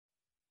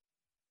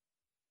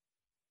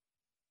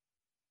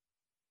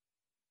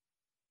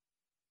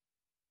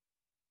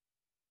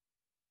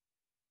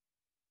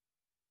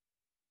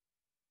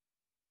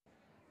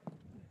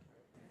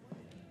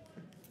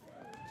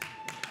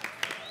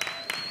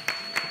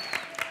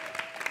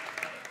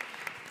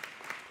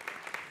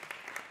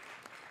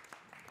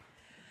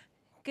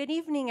Good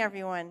evening,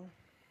 everyone.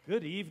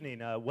 Good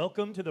evening.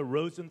 Welcome to the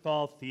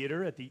Rosenthal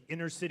Theater at the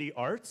Inner City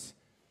Arts.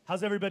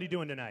 How's everybody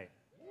doing tonight?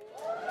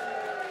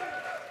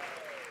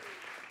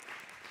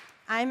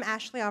 I'm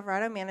Ashley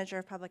Alvarado, Manager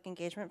of Public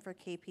Engagement for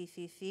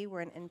KPCC.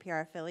 We're an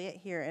NPR affiliate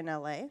here in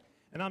LA.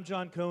 And I'm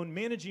John Cohn,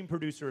 Managing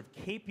Producer of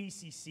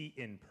KPCC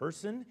In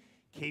Person,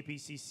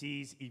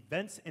 KPCC's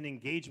events and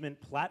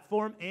engagement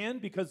platform. And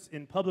because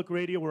in public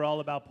radio we're all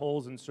about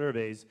polls and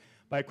surveys,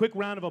 by a quick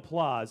round of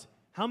applause,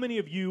 how many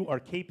of you are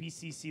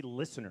KPCC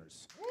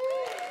listeners?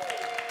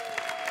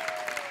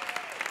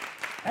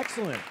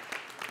 Excellent.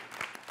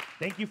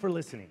 Thank you for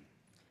listening.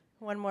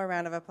 One more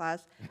round of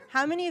applause.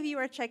 How many of you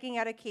are checking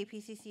out a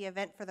KPCC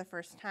event for the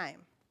first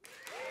time?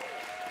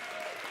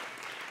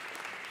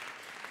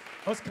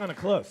 That was kind of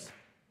close.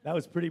 That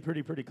was pretty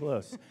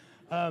close.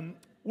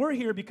 We're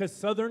here because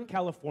Southern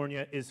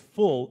California is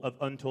full of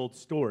untold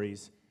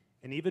stories,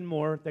 and even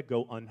more that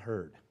go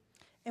unheard.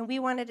 And we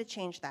wanted to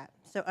change that.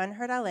 So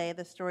Unheard LA,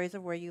 the stories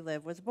of where you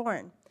live, was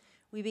born.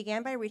 We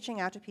began by reaching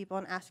out to people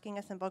and asking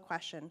a simple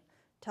question.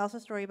 Tell us a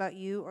story about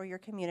you or your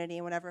community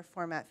in whatever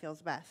format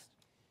feels best.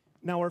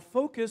 Now, our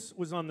focus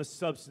was on the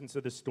substance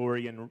of the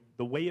story and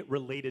the way it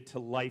related to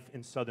life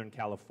in Southern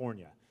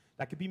California.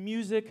 That could be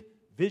music,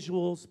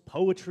 visuals,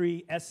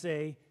 poetry,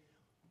 essay.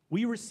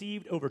 We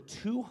received over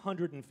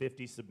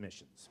 250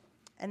 submissions.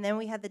 And then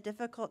we had the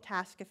difficult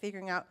task of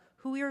figuring out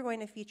who we were going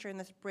to feature in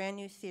this brand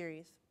new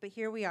series. But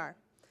here we are.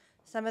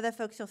 Some of the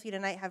folks you'll see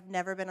tonight have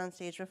never been on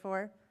stage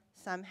before.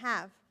 Some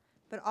have.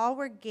 But all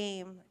were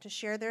game to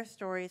share their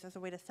stories as a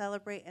way to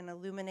celebrate and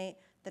illuminate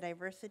the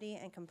diversity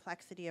and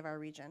complexity of our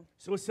region.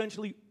 So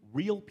essentially,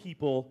 real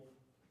people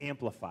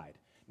amplified.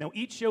 Now,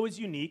 each show is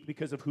unique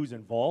because of who's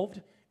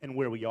involved and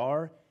where we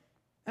are.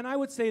 And I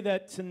would say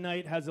that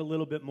tonight has a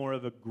little bit more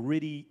of a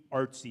gritty,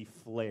 artsy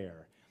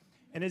flair.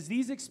 And as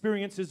these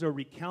experiences are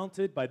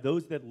recounted by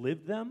those that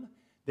lived them,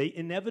 they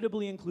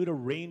inevitably include a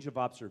range of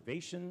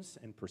observations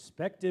and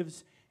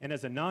perspectives. And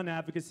as a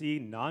non-advocacy,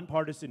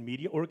 nonpartisan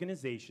media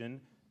organization,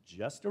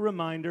 just a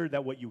reminder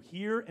that what you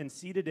hear and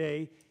see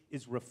today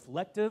is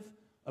reflective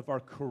of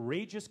our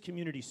courageous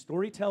community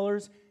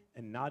storytellers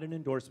and not an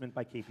endorsement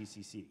by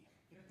KPCC.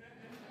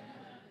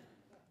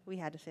 We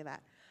had to say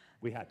that.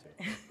 We had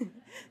to.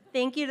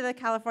 Thank you to the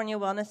California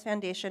Wellness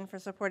Foundation for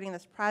supporting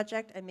this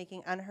project and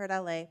making Unheard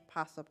LA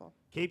possible.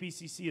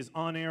 KPCC is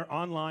on air,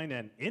 online,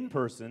 and in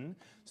person.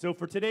 So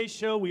for today's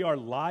show, we are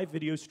live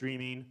video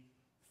streaming,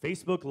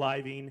 Facebook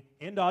living,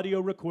 and audio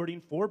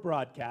recording for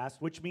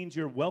broadcast, which means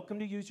you're welcome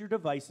to use your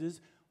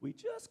devices. We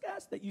just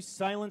ask that you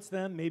silence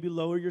them, maybe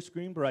lower your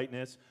screen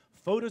brightness.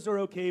 Photos are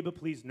okay, but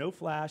please no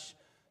flash,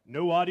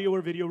 no audio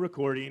or video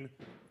recording.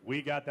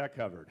 We got that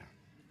covered.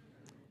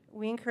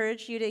 We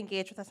encourage you to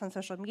engage with us on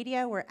social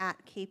media. We're at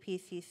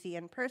KPCC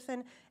In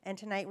Person, and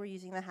tonight we're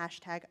using the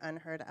hashtag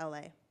UnheardLA.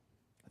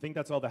 I think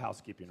that's all the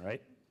housekeeping,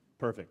 right?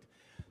 Perfect.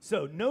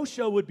 So no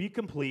show would be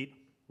complete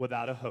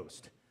without a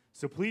host.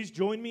 So please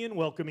join me in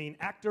welcoming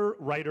actor,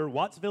 writer,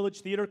 Watts Village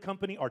Theater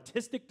Company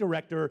Artistic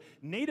Director,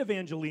 Nate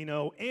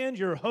Evangelino, and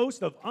your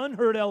host of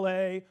Unheard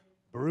LA,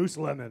 Bruce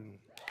Lemon.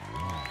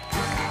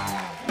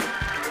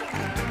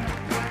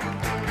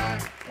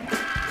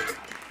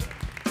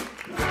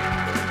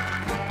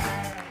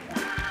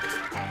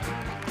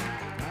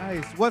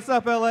 Nice. What's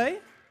up, LA?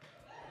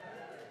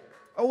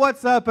 Oh,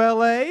 what's up,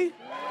 LA?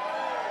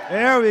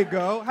 There we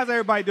go. How's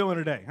everybody doing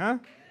today, huh?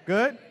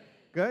 Good?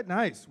 Good,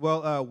 nice.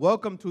 Well,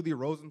 welcome to the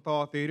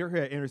Rosenthal Theater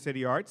here at Inner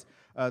City Arts.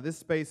 This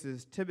space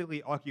is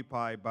typically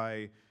occupied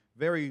by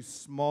very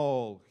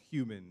small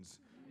humans.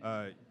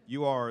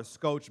 You are a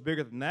scotch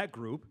bigger than that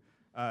group.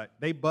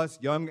 They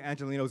bust young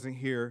Angelinos in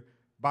here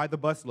by the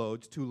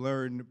busloads to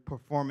learn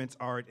performance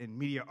art and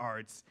media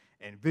arts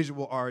and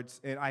visual arts,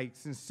 and I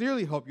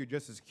sincerely hope you're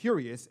just as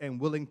curious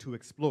and willing to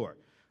explore.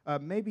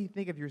 Maybe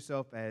think of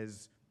yourself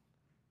as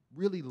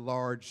really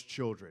large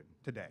children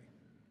today.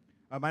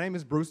 My name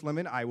is Bruce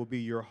Lemon. I will be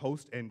your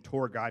host and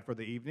tour guide for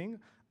the evening.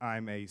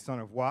 I'm a son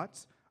of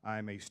Watts.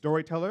 I'm a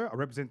storyteller. I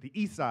represent the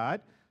East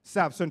Side,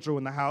 South Central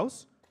in the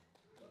house.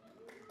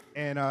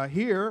 And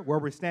here, where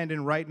we're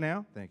standing right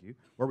now, thank you,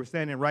 where we're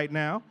standing right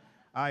now,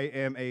 I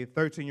am a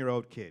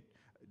 13-year-old kid.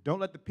 Don't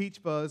let the peach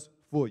fuzz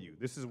fool you.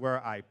 This is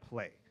where I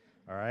play,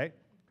 all right?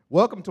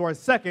 Welcome to our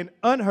second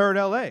Unheard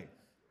LA.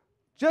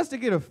 Just to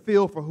get a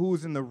feel for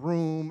who's in the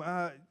room,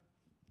 where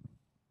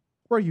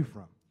are you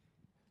from?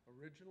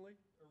 Originally?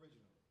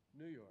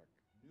 New York.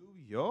 New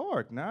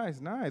York,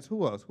 nice, nice.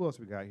 Who else? Who else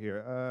we got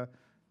here?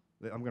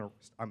 I'm gonna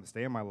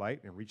stay in my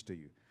light and reach to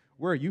you.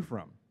 Where are you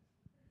from?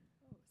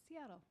 Oh,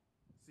 Seattle.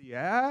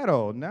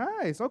 Seattle,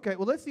 nice. Okay,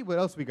 well, let's see what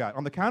else we got.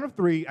 On the count of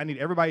three, I need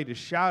everybody to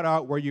shout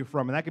out where you're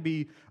from, and that could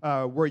be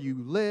where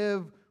you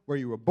live, where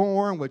you were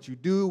born, what you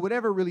do,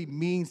 whatever it really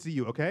means to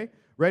you, okay?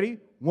 Ready?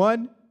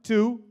 1,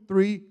 2,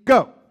 3,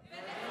 go.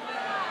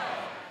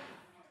 Venezuela.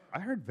 I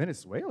heard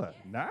Venezuela.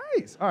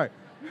 Nice. All right.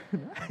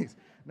 Nice.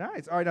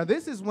 Nice. All right, now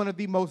this is one of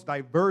the most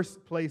diverse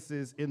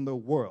places in the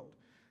world.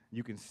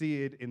 You can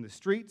see it in the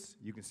streets,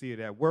 you can see it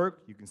at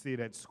work, you can see it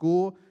at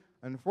school.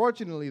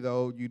 Unfortunately,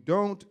 though, you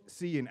don't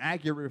see an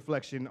accurate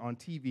reflection on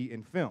TV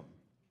and film.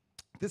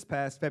 This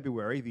past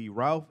February, the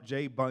Ralph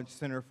J. Bunche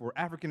Center for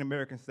African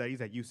American Studies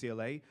at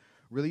UCLA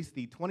released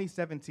the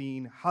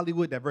 2017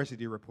 Hollywood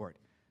Diversity Report,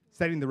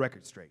 setting the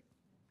record straight.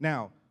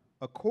 Now,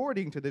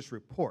 according to this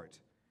report,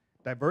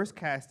 diverse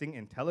casting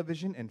in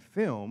television and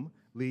film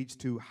leads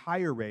to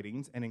higher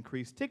ratings and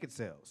increased ticket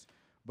sales,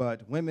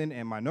 but women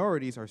and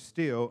minorities are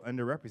still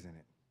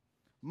underrepresented.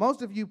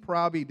 Most of you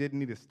probably didn't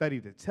need a study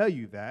to tell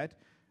you that.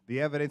 The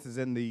evidence is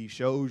in the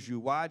shows you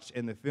watch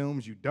and the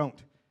films you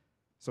don't.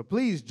 So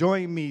please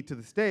join me to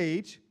the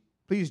stage.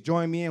 Please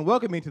join me and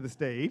welcome me to the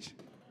stage.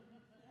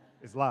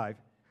 It's live.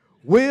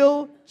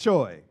 Will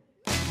Choi.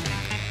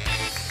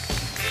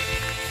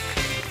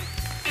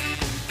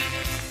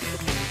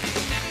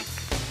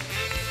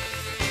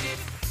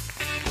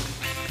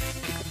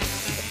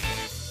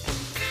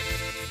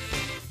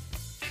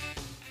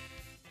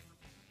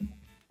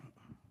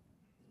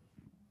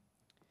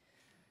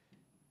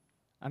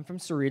 I'm from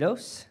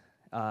Cerritos.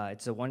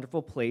 It's a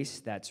wonderful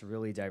place that's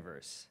really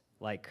diverse,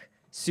 like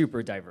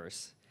super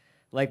diverse.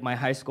 Like my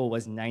high school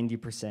was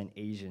 90%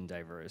 Asian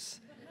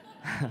diverse.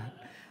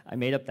 I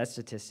made up that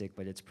statistic,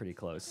 but it's pretty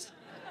close.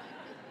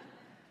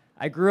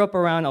 I grew up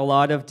around a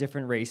lot of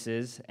different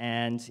races,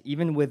 and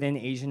even within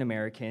Asian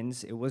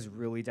Americans, it was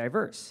really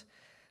diverse.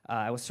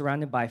 I was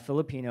surrounded by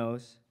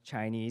Filipinos,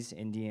 Chinese,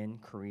 Indian,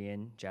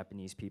 Korean,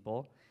 Japanese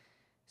people.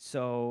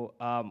 So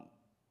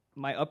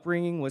my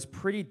upbringing was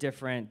pretty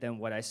different than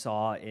what I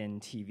saw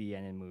in TV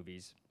and in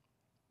movies.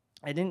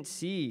 I didn't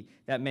see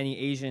that many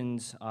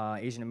Asian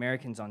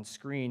Americans on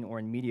screen or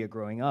in media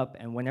growing up,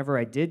 and whenever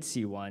I did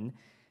see one,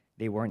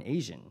 they weren't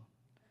Asian.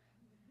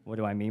 What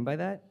do I mean by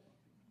that?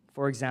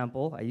 For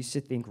example, I used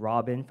to think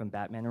Robin from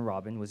Batman and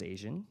Robin was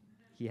Asian.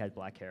 He had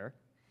black hair.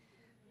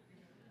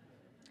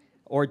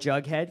 Or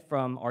Jughead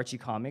from Archie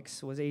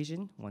Comics was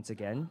Asian, once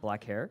again,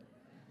 black hair.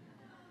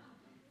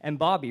 And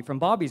Bobby from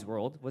Bobby's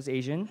World was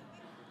Asian.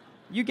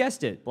 You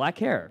guessed it, black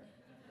hair.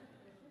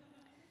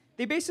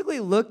 They basically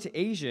looked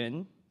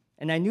Asian,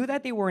 and I knew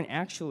that they weren't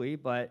actually,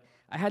 but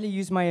I had to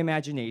use my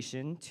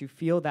imagination to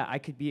feel that I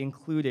could be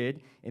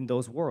included in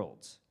those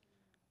worlds.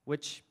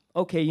 Which,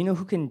 okay, you know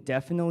who can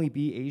definitely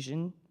be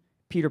Asian?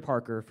 Peter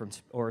Parker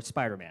or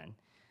Spider-Man.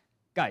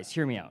 Guys,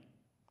 hear me out.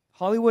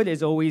 Hollywood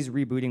is always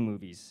rebooting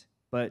movies,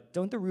 but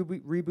don't the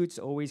reboots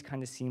always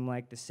kind of seem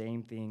like the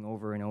same thing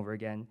over and over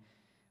again?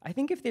 I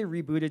think if they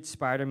rebooted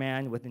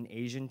Spider-Man with an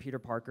Asian Peter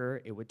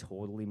Parker, it would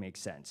totally make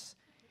sense.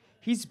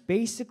 He's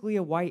basically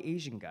a white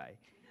Asian guy.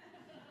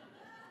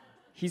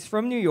 He's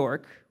from New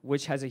York,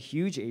 which has a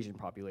huge Asian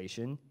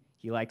population.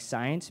 He likes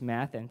science,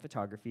 math, and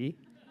photography.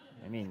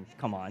 I mean,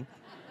 come on.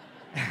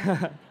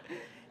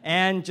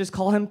 And just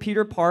call him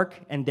Peter Park,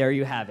 and there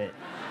you have it.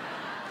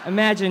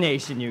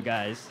 Imagination, you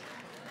guys.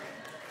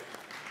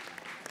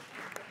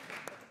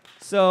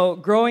 So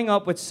growing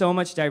up with so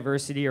much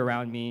diversity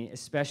around me,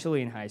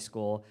 especially in high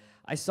school,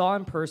 I saw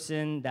in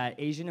person that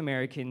Asian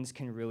Americans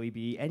can really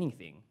be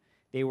anything.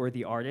 They were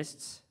the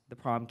artists, the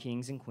prom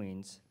kings and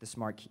queens, the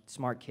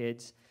smart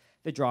kids,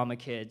 the drama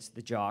kids,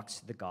 the jocks,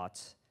 the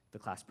goths, the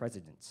class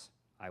presidents.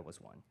 I was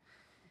one.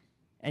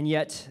 And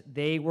yet,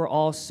 they were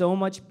all so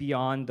much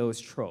beyond those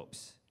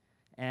tropes.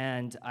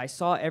 And I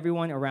saw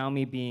everyone around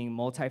me being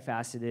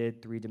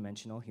multifaceted,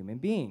 three-dimensional human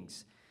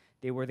beings.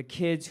 They were the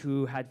kids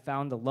who had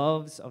found the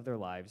loves of their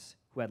lives,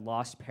 who had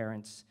lost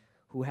parents,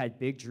 who had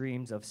big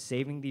dreams of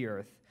saving the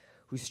earth,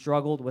 who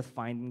struggled with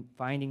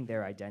finding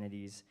their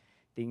identities,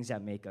 things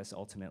that make us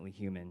ultimately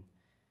human.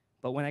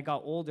 But when I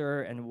got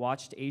older and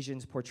watched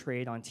Asians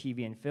portrayed on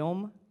TV and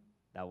film,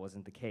 that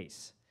wasn't the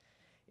case.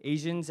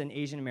 Asians and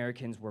Asian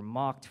Americans were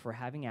mocked for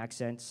having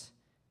accents,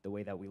 the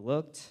way that we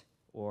looked,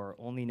 or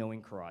only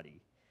knowing karate.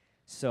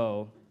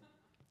 So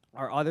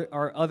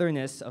our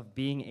otherness of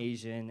being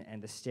Asian and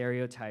the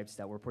stereotypes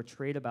that were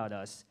portrayed about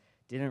us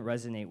didn't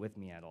resonate with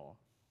me at all.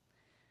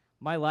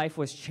 My life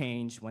was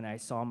changed when I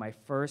saw my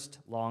first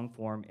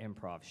long-form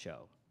improv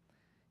show.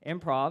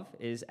 Improv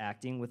is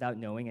acting without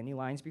knowing any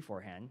lines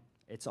beforehand.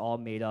 It's all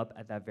made up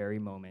at that very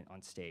moment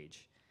on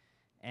stage.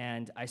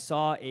 And I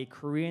saw a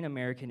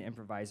Korean-American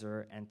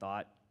improviser and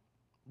thought,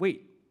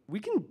 wait, we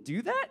can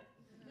do that?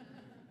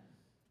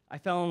 I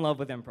fell in love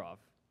with improv.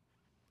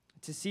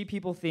 To see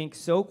people think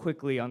so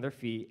quickly on their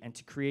feet and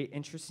to create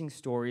interesting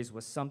stories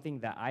was something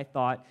that I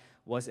thought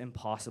was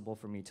impossible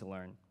for me to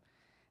learn.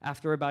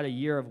 After about a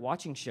year of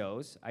watching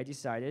shows, I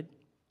decided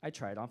I'd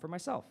try it on for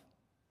myself.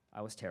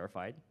 I was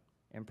terrified.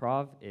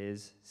 Improv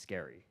is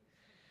scary.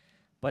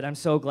 But I'm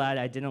so glad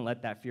I didn't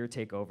let that fear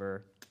take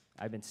over.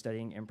 I've been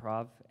studying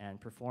improv and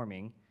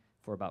performing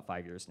for about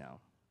 5 years now.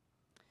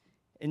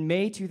 In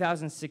May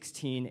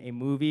 2016, a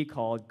movie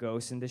called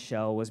Ghost in the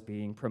Shell was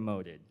being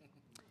promoted.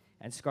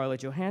 And Scarlett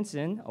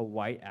Johansson, a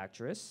white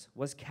actress,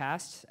 was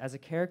cast as a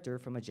character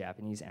from a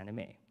Japanese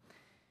anime.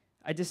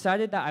 I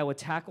decided that I would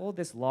tackle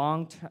this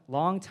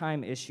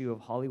long-time issue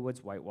of Hollywood's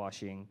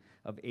whitewashing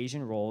of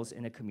Asian roles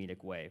in a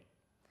comedic way.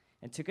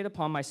 and took it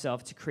upon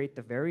myself to create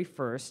the very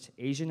first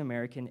Asian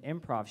American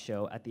improv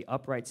show at the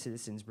Upright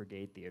Citizens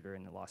Brigade Theater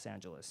in Los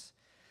Angeles.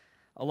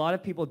 A lot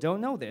of people don't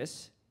know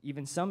this,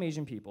 even some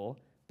Asian people,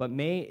 but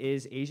May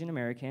is Asian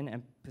American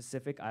and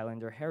Pacific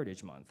Islander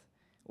Heritage Month,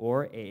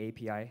 or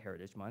AAPI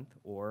Heritage Month,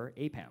 or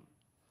APAM.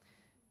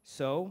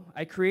 So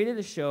I created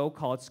a show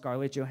called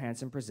Scarlett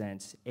Johansson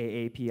Presents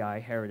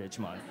AAPI Heritage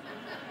Month.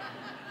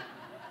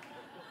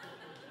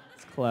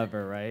 It's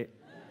clever, right?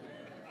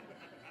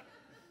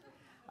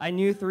 I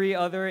knew 3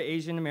 other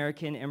Asian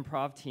American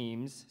improv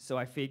teams, so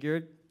I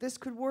figured this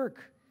could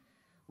work.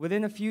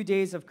 Within a few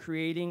days of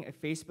creating a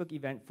Facebook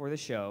event for the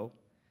show,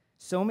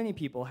 so many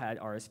people had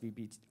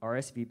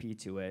RSVP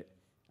to it.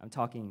 I'm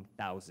talking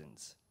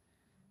thousands.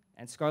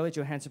 And Scarlett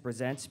Johansson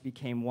Presents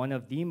became one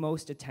of the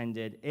most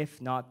attended,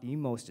 if not the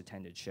most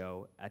attended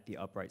show at the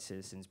Upright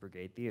Citizens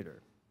Brigade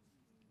Theater.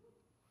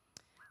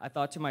 I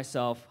thought to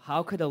myself,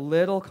 how could a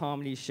little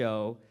comedy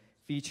show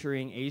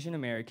featuring Asian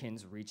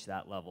Americans reach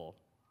that level?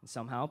 And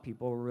somehow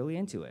people were really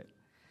into it.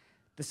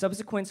 The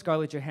subsequent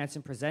Scarlett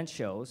Johansson Presents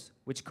shows,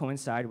 which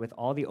coincide with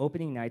all the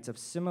opening nights of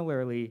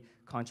similarly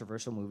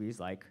controversial movies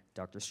like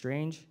Doctor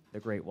Strange, The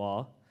Great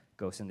Wall,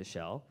 Ghost in the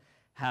Shell,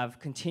 have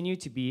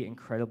continued to be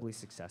incredibly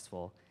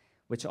successful,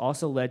 which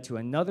also led to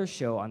another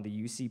show on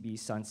the UCB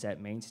Sunset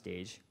main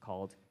stage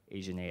called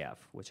Asian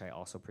AF, which I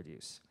also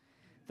produce.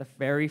 The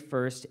very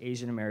first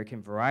Asian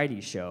American variety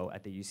show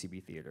at the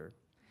UCB Theater.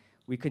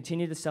 We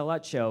continue to sell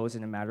out shows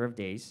in a matter of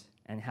days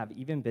and have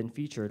even been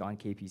featured on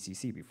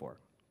KPCC before.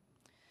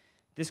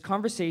 This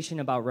conversation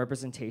about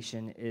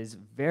representation is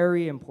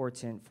very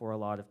important for a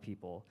lot of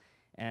people.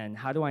 And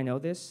how do I know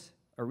this?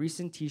 A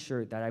recent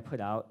t-shirt that I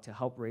put out to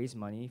help raise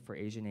money for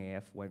Asian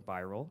AF went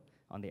viral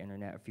on the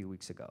internet a few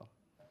weeks ago.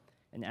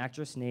 An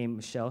actress named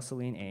Michelle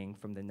Celine Ng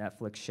from the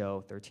Netflix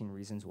show 13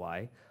 Reasons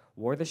Why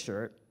wore the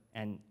shirt,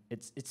 and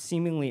it's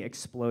seemingly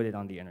exploded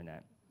on the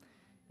internet.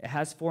 It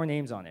has 4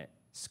 names on it: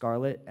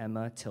 Scarlett,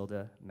 Emma,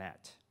 Tilda,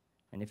 Matt.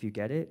 And if you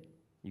get it,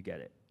 you get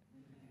it.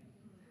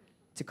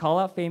 To call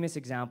out famous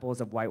examples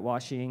of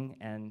whitewashing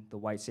and the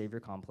white savior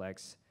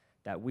complex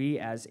that we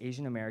as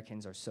Asian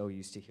Americans are so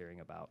used to hearing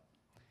about.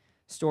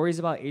 Stories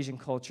about Asian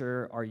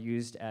culture are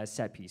used as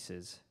set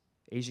pieces.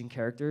 Asian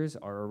characters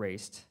are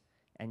erased,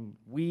 and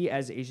we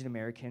as Asian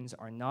Americans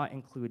are not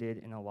included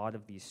in a lot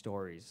of these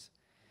stories.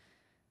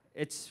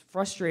 It's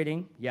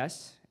frustrating,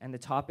 yes, and the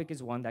topic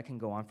is one that can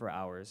go on for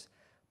hours,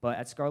 but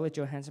at Scarlett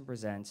Johansson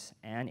Presents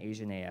and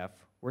Asian AF,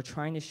 we're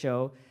trying to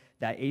show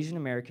that Asian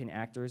American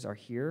actors are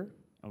here,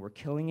 and we're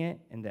killing it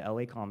in the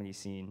LA comedy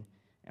scene,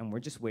 and we're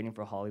just waiting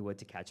for Hollywood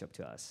to catch up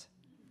to us.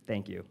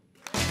 Thank you.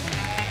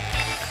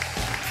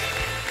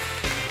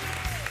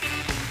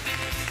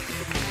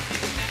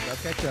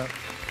 They'll catch up.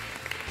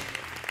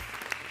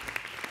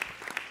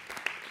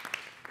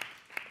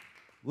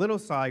 Little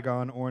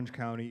Saigon, Orange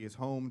County, is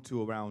home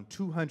to around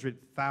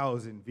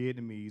 200,000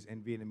 Vietnamese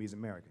and Vietnamese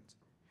Americans.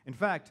 In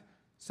fact,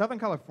 Southern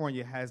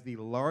California has the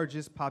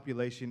largest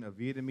population of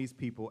Vietnamese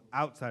people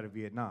outside of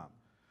Vietnam.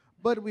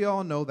 But we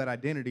all know that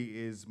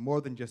identity is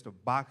more than just a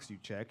box you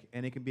check,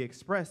 and it can be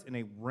expressed in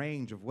a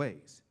range of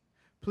ways.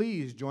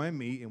 Please join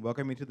me in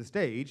welcoming to the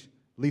stage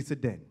Lisa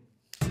Den.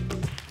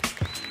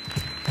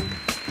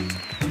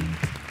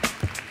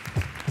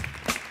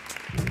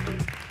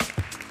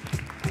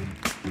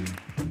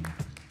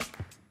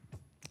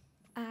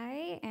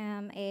 I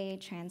am a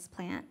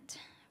transplant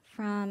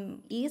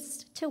from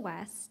east to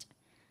west,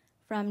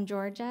 from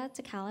Georgia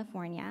to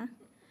California,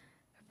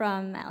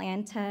 from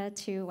Atlanta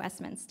to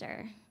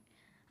Westminster.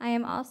 I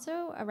am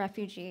also a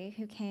refugee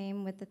who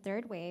came with the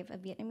 3rd wave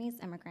of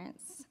Vietnamese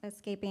immigrants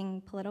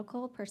escaping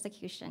political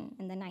persecution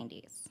in the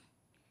 90s.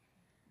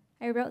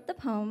 I wrote the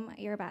poem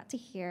you're about to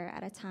hear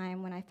at a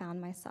time when I found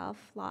myself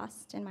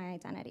lost in my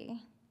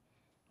identity,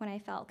 when I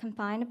felt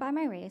confined by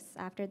my race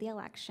after the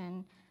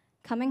election,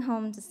 coming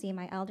home to see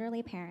my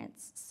elderly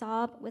parents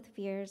sob with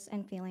fears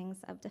and feelings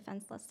of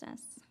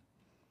defenselessness.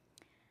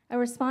 A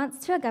response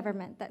to a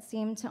government that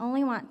seemed to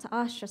only want to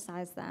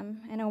ostracize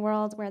them in a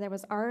world where there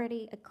was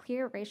already a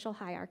clear racial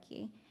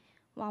hierarchy,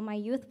 while my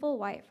youthful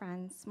white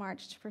friends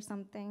marched for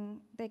something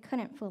they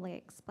couldn't fully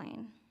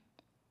explain.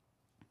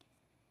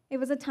 It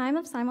was a time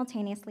of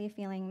simultaneously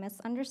feeling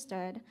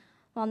misunderstood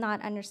while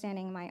not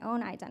understanding my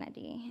own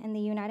identity in the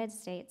United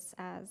States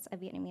as a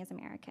Vietnamese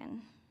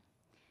American.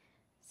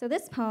 So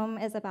this poem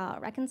is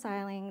about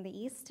reconciling the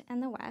East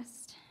and the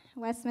West,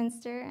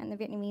 Westminster and the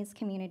Vietnamese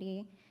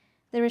community,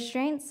 the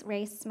restraints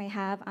race may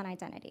have on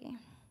identity.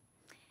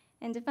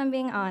 And if I'm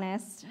being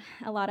honest,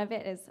 a lot of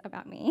it is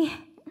about me.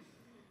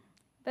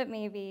 But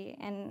maybe,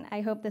 and I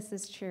hope this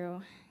is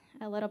true,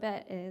 a little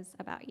bit is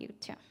about you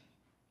too.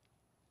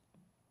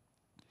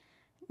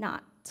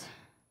 Not.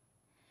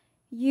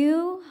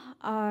 You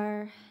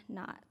are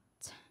not.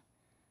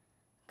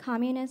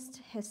 Communist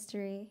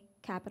history,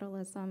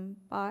 capitalism,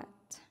 bought.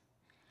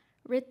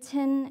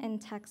 Written in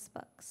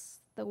textbooks,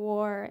 the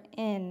war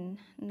in,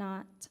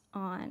 not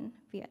on,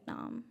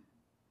 Vietnam.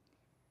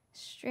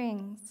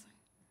 Strings,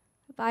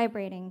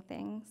 vibrating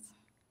things,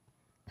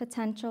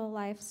 Potential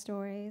life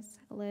stories,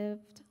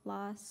 lived,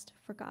 lost,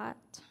 forgot.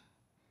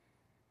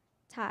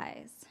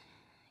 Ties,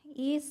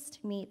 East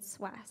meets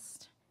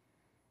West.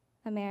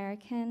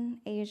 American,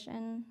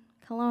 Asian,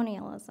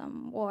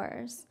 colonialism,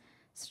 wars,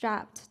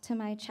 strapped to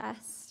my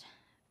chest.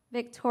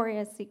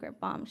 Victoria's Secret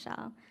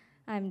bombshell,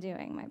 I'm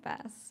doing my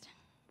best.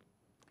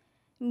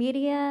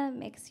 Media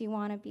makes you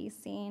want to be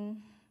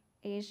seen.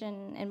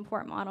 Asian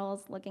import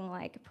models looking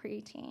like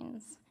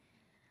preteens.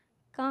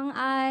 Gong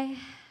I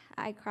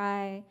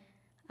cry,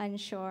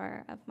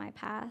 unsure of my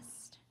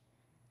past.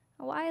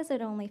 Why is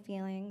it only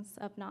feelings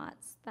of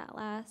knots that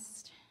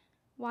last?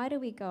 Why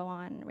do we go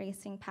on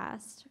racing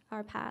past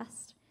our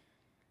past?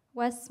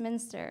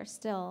 Westminster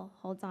still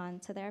holds on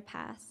to their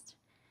past.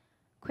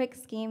 Quick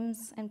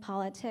schemes and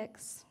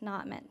politics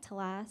not meant to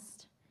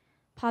last.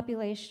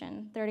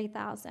 Population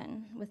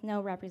 30,000 with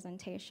no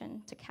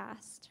representation to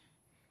cast.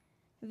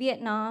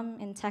 Vietnam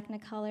in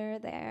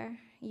Technicolor there,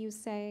 you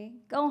say,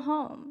 go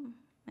home,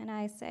 and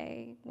I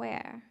say,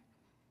 where?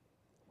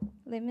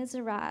 Les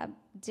Miserables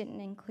didn't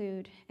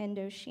include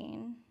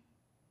Indochine,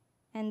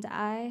 and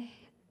I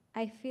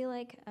feel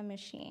like a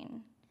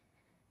machine,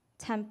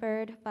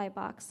 tempered by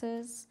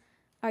boxes.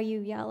 Are you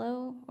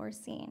yellow or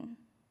seen?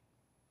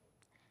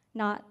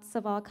 Knots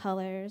of all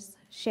colors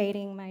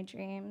shading my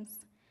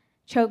dreams,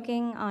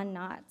 choking on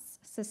knots,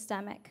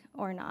 systemic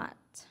or not.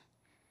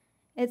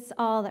 It's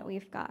all that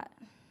we've got.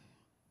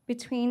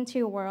 Between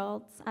two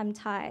worlds, I'm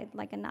tied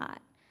like a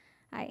knot.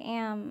 I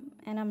am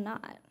and I'm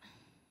not.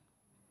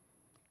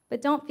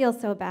 But don't feel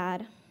so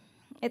bad.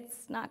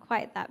 It's not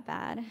quite that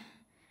bad.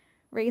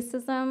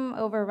 Racism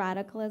over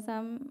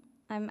radicalism,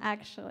 I'm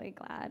actually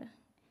glad.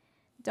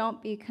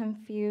 Don't be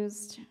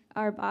confused,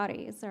 our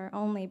bodies are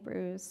only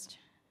bruised,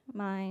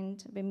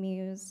 mind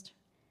bemused.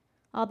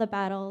 All the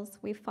battles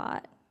we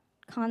fought,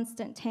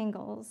 constant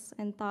tangles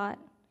and thought,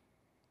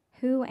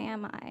 who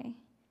am I?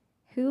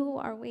 Who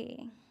are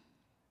we?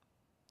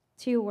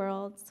 Two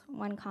worlds,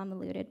 one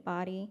convoluted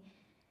body,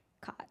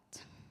 caught.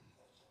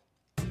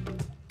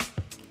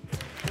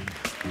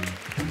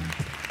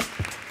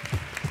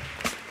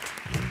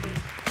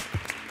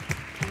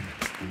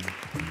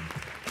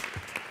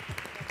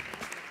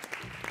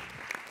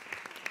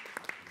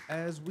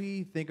 As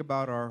we think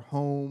about our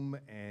home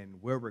and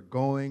where we're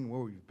going,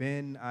 where we've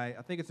been, I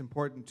think it's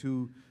important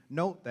to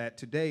note that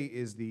today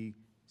is the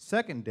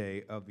second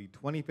day of the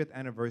 25th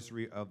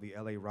anniversary of the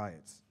LA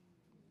riots.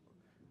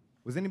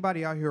 Was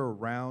anybody out here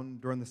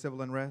around during the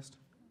civil unrest?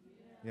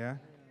 Yeah? Do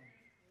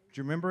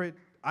you remember it?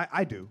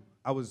 I do.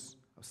 I was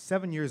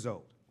 7 years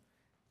old.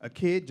 A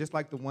kid just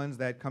like the ones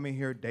that come in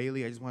here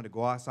daily. I just wanted to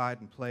go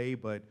outside and play,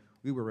 but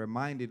we were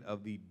reminded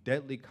of the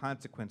deadly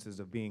consequences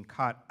of being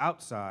caught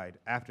outside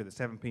after the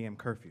 7 p.m.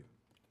 curfew.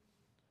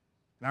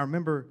 And I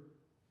remember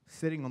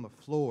sitting on the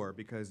floor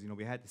because,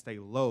 we had to stay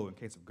low in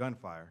case of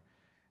gunfire,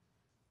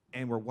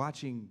 and we're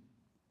watching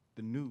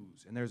the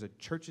news, and there's a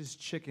Church's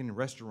Chicken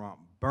restaurant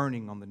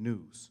burning on the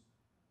news.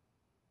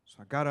 So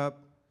I got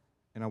up,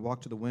 and I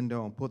walked to the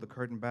window and pulled the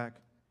curtain back,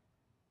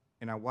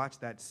 and I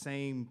watched that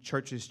same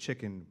Church's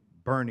Chicken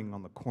burning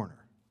on the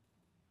corner.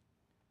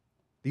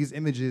 These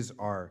images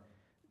are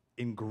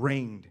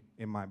ingrained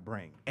in my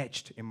brain,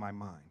 etched in my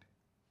mind.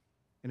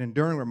 An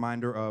enduring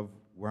reminder of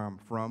where I'm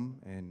from,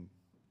 and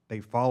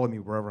they follow me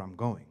wherever I'm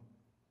going.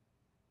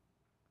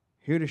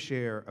 Here to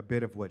share a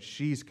bit of what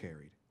she's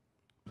carried,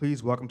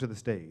 please welcome to the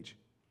stage,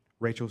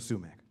 Rachel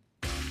Sumac.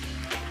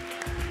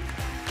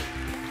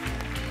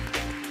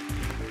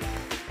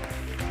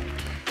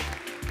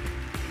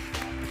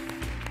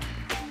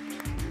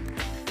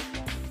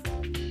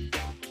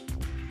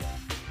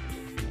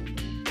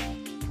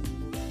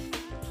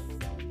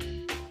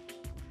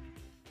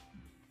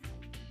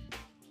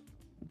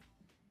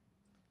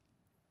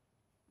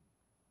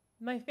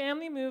 My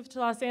family moved to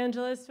Los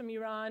Angeles from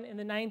Iran in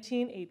the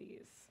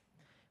 1980s,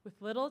 with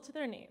little to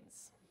their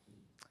names.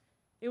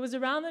 It was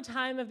around the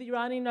time of the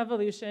Iranian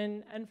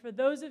Revolution, and for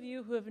those of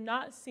you who have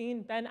not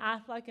seen Ben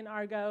Affleck in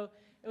Argo,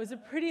 it was a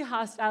pretty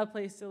hostile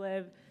place to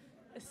live,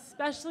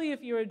 especially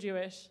if you were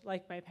Jewish,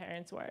 like my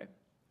parents were.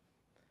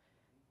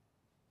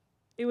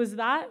 It was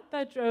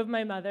that drove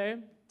my mother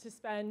to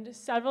spend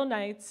several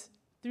nights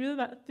through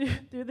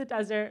the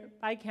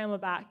desert by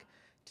camelback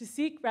to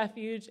seek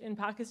refuge in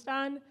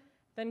Pakistan,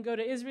 then go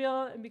to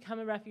Israel and become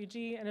a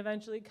refugee, and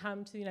eventually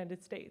come to the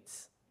United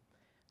States.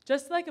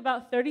 Just like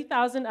about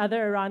 30,000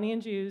 other Iranian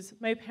Jews,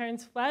 my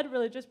parents fled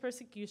religious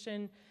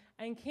persecution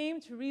and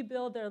came to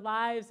rebuild their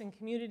lives and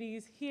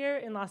communities here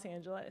in Los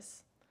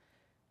Angeles.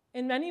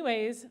 In many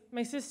ways,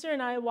 my sister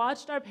and I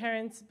watched our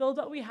parents build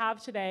what we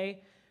have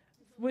today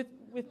with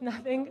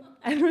nothing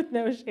and with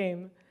no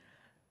shame.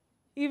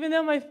 Even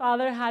though my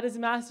father had his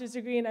master's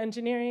degree in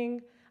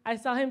engineering, I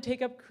saw him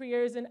take up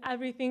careers in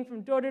everything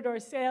from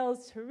door-to-door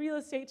sales to real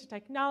estate to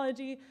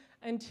technology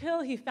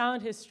until he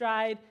found his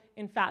stride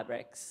in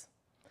fabrics.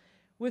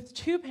 With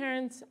two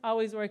parents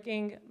always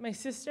working, my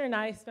sister and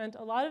I spent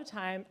a lot of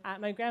time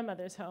at my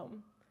grandmother's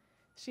home.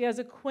 She has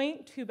a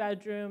quaint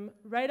two-bedroom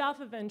right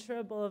off of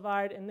Ventura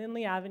Boulevard and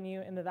Lindley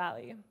Avenue in the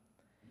Valley.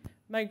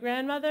 My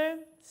grandmother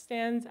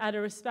stands at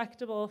a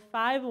respectable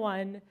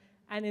 5'1"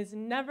 and is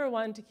never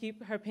one to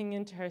keep her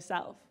opinion to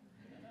herself.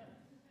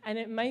 And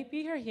it might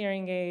be her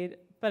hearing aid,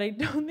 but I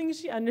don't think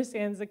she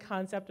understands the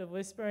concept of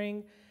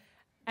whispering.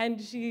 And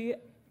she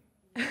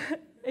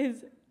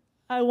is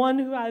one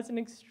who has an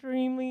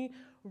extremely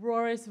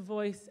roarous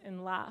voice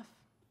and laugh.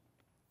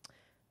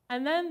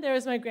 And then there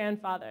is my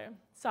grandfather,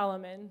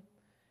 Solomon.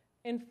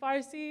 In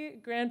Farsi,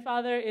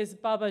 grandfather is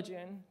Baba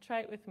Jun.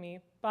 Try it with me,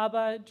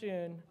 Baba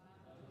Jun.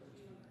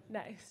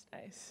 Nice,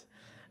 nice.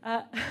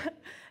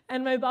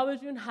 And my Baba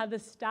Jun had the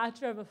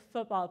stature of a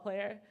football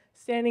player,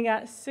 standing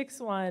at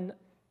 6'1",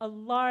 a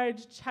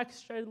large,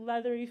 textured,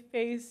 leathery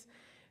face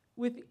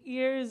with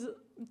ears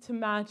to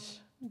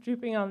match,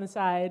 drooping on the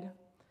side.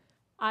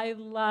 I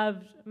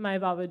loved my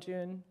Baba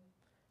Jun.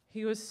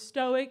 He was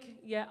stoic,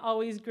 yet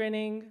always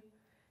grinning.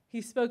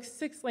 He spoke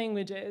 6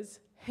 languages,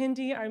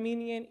 Hindi,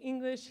 Armenian,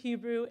 English,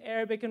 Hebrew,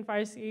 Arabic, and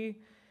Farsi,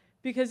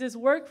 because his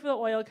work for the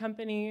oil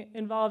company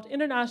involved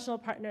international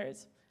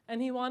partners,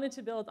 and he wanted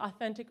to build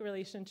authentic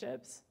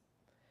relationships.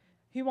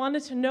 He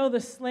wanted to know the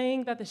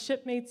slang that the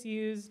shipmates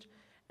used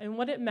and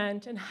what it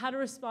meant and how to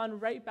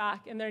respond right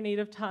back in their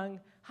native tongue,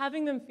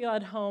 having them feel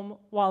at home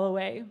while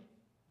away.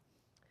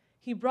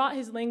 He brought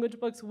his language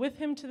books with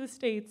him to the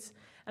States,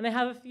 and I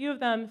have a few of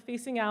them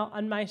facing out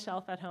on my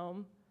shelf at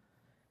home.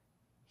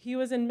 He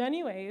was in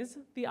many ways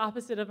the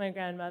opposite of my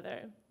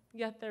grandmother,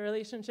 yet their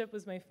relationship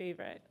was my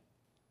favorite.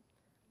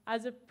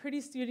 As a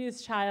pretty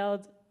studious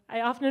child,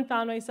 I often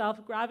found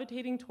myself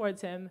gravitating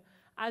towards him,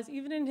 as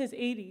even in his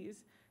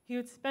 80s, he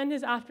would spend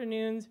his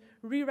afternoons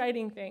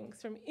rewriting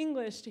things from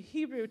English to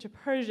Hebrew to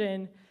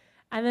Persian,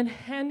 and then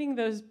handing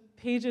those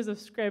pages of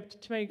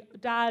script to my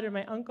dad or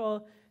my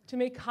uncle to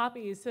make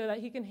copies so that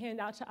he can hand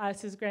out to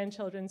us, his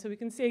grandchildren, so we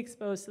can stay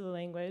exposed to the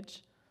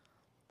language.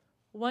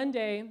 One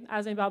day,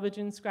 as my Baba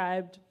Jun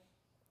scribed,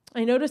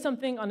 I noticed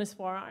something on his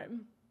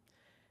forearm.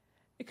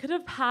 It could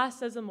have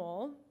passed as a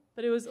mole,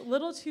 but it was a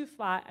little too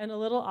flat and a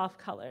little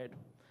off-colored.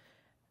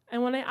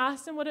 And when I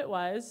asked him what it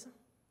was,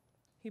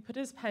 he put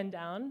his pen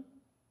down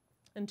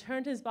and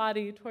turned his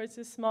body towards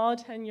his small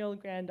 10-year-old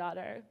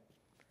granddaughter.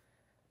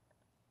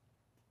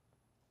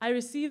 I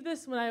received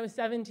this when I was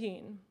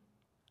 17,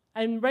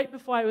 and right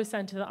before I was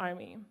sent to the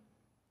army,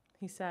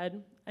 he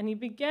said, and he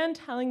began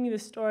telling me the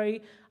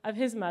story of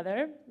his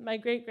mother, my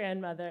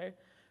great-grandmother,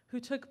 who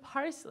took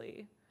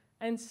parsley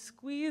and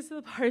squeezed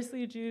the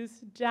parsley juice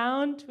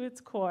down to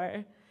its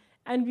core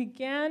and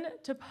began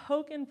to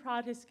poke and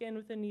prod his skin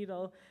with a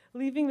needle,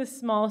 leaving the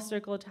small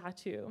circle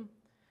tattoo.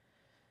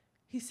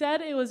 He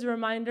said it was a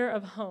reminder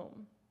of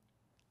home.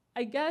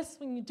 I guess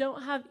when you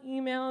don't have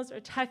emails or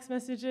text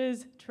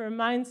messages to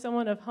remind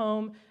someone of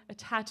home, a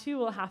tattoo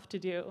will have to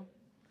do.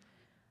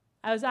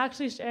 I was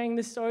actually sharing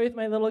this story with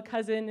my little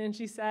cousin, and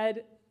she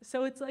said,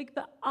 so it's like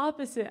the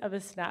opposite of a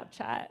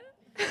Snapchat.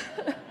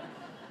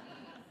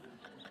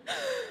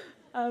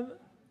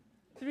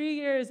 3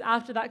 years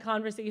after that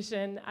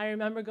conversation, I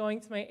remember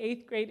going to my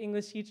 8th grade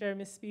English teacher,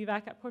 Miss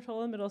Spivak at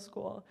Portola Middle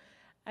School,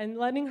 and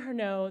letting her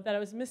know that I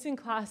was missing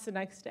class the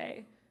next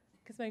day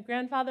because my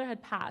grandfather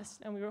had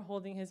passed and we were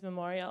holding his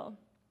memorial.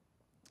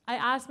 I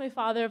asked my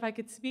father if I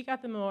could speak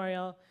at the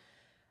memorial,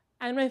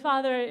 and my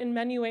father, in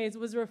many ways,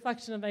 was a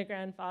reflection of my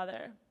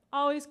grandfather.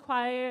 Always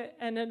quiet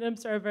and an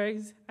observer,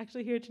 he's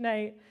actually here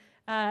tonight,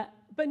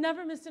 but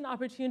never missed an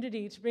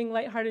opportunity to bring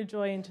lighthearted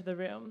joy into the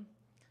room.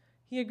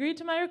 He agreed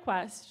to my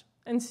request,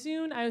 and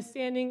soon I was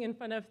standing in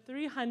front of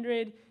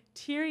 300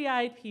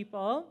 teary-eyed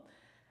people,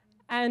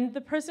 and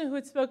the person who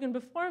had spoken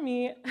before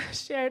me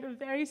shared a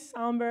very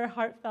somber,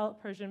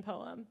 heartfelt Persian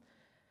poem.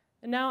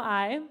 And now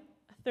I,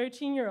 a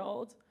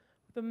 13-year-old,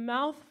 with a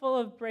mouthful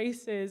of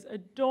braces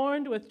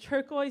adorned with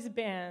turquoise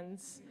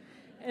bands,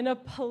 in a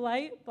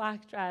polite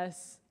black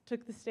dress,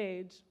 took the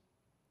stage.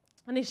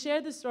 And I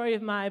shared the story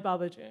of my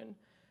Baba Jun,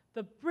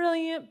 the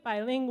brilliant,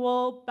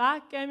 bilingual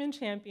backgammon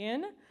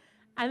champion,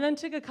 and then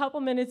took a couple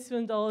minutes to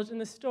indulge in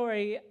the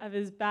story of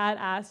his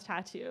badass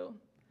tattoo.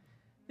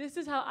 This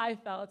is how I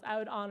felt I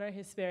would honor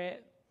his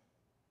spirit.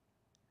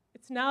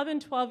 It's now been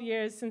 12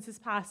 years since his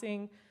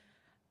passing,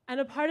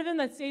 and a part of him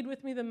that stayed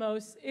with me the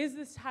most is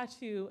this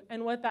tattoo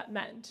and what that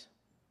meant.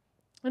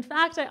 In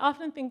fact, I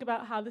often think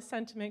about how this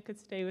sentiment could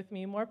stay with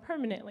me more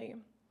permanently.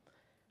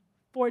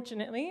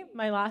 Fortunately,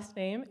 my last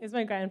name is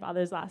my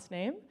grandfather's last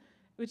name,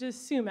 which is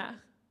Sumech.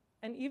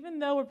 And even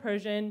though we're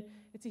Persian,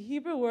 it's a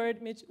Hebrew word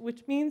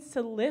which means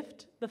to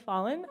lift the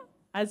fallen,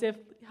 as if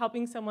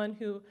helping someone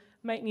who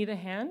might need a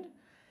hand.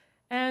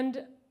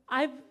 And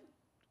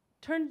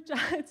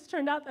it's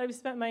turned out that I've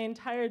spent my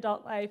entire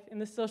adult life in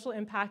the social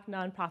impact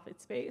nonprofit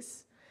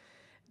space,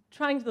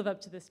 trying to live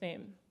up to this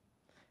name.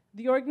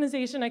 The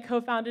organization I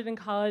co-founded in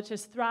college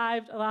has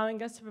thrived,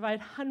 allowing us to provide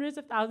hundreds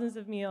of thousands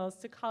of meals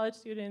to college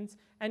students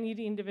and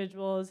needy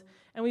individuals,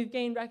 and we've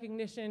gained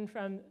recognition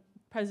from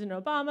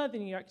President Obama, the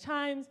New York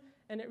Times,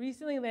 and it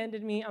recently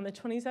landed me on the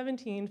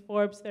 2017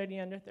 Forbes 30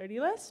 Under 30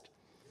 list.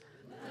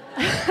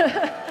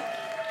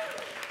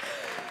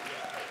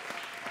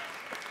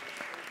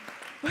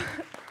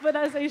 But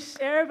as I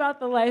share about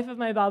the life of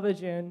my Baba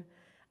Jun,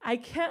 I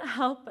can't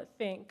help but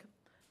think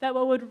that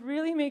what would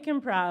really make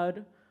him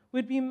proud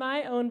would be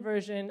my own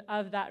version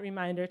of that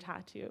reminder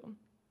tattoo.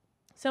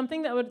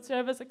 Something that would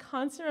serve as a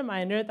constant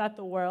reminder that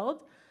the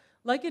world,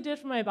 like it did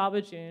for my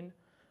Baba June,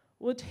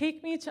 will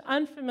take me to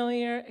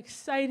unfamiliar,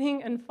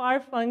 exciting, and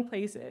far-flung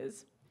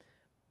places.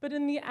 But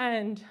in the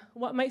end,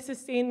 what might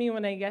sustain me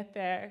when I get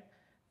there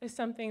is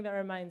something that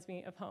reminds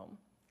me of home.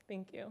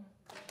 Thank you.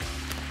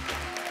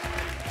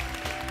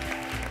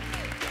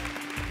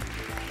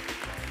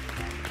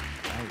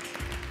 Nice.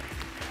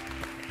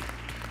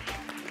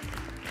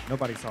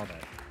 Nobody saw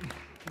that.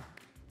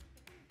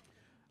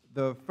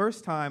 The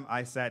first time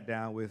I sat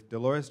down with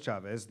Dolores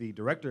Chavez, the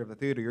director of the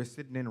theater you're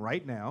sitting in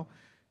right now,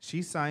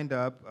 she signed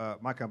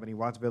up my company,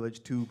 Watts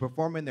Village, to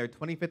perform in their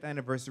 25th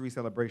anniversary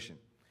celebration.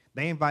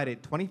 They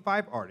invited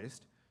 25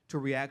 artists to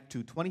react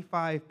to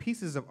 25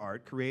 pieces of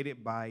art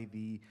created by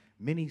the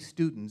many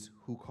students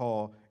who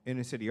call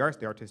Inner City Arts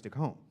their artistic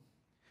home.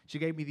 She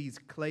gave me these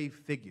clay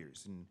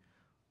figures, and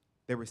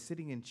they were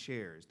sitting in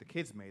chairs. The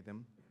kids made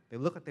them. They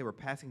looked like they were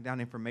passing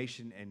down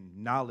information and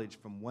knowledge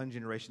from one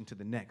generation to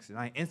the next, and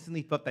I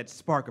instantly felt that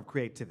spark of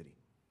creativity.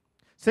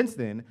 Since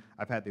then,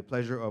 I've had the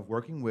pleasure of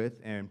working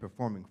with and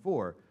performing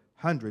for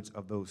hundreds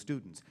of those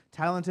students,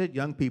 talented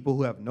young people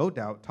who have no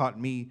doubt taught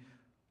me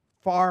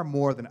far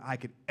more than I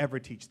could ever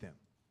teach them.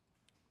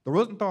 The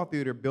Rosenthal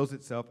Theater bills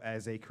itself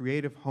as a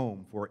creative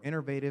home for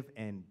innovative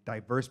and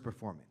diverse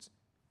performance.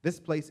 This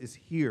place is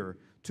here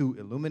to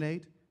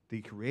illuminate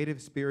the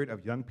creative spirit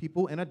of young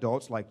people and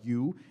adults like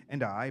you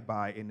and I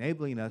by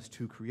enabling us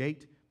to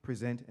create,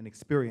 present, and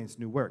experience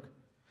new work.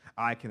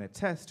 I can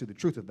attest to the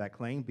truth of that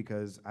claim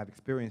because I've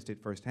experienced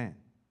it firsthand.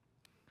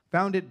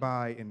 Founded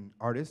by an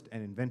artist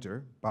and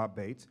inventor, Bob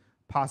Bates,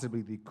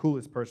 possibly the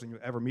coolest person you'll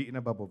ever meet in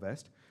a bubble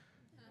vest,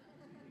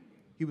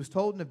 he was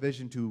told in a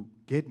vision to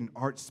get an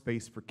art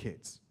space for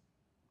kids.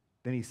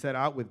 Then he set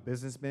out with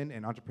businessman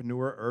and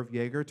entrepreneur Irv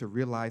Yeager to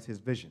realize his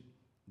vision.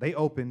 They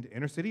opened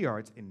Inner City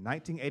Arts in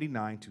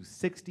 1989 to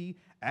 60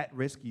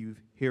 at-risk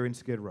youth here in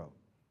Skid Row,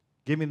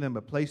 giving them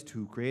a place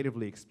to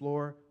creatively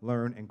explore,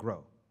 learn, and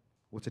grow.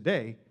 Well,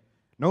 today,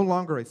 no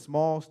longer a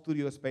small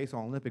studio space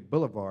on Olympic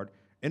Boulevard,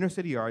 Inner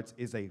City Arts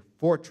is a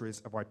fortress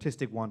of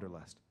artistic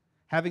wanderlust,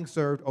 having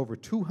served over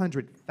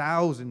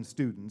 200,000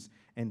 students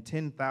and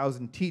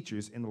 10,000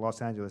 teachers in the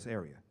Los Angeles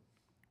area.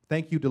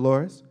 Thank you,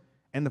 Dolores,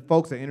 and the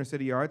folks at Inner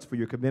City Arts for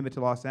your commitment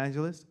to Los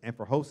Angeles and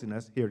for hosting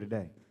us here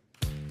today.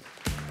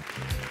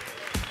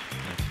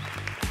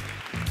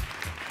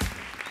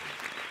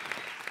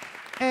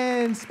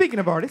 And speaking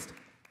of artists,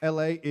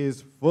 LA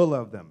is full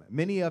of them.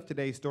 Many of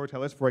today's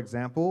storytellers, for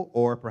example,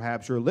 or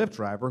perhaps your Lyft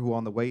driver who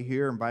on the way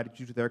here invited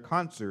you to their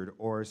concert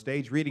or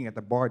stage reading at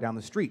the bar down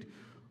the street,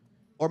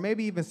 or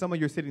maybe even someone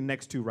you're sitting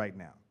next to right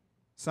now.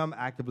 Some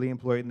actively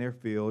employed in their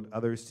field,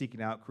 others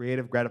seeking out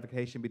creative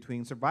gratification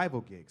between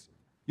survival gigs.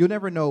 You'll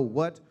never know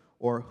what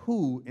or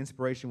who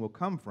inspiration will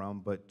come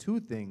from, but two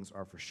things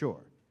are for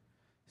sure.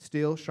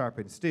 Steel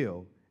sharpens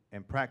steel,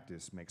 and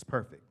practice makes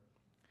perfect.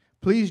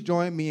 Please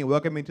join me in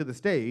welcoming to the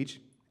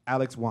stage,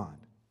 Alex Wand.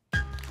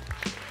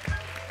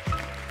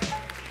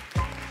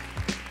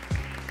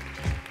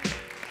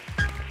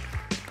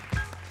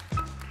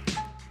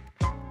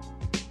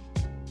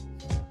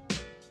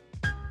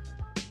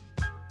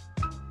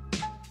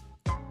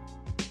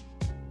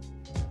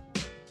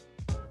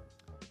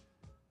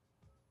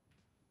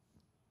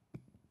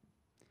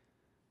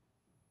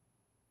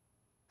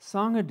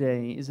 Song a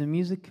Day is a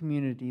music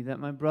community that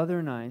my brother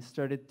and I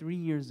started 3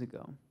 years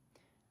ago.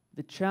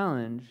 The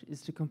challenge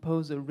is to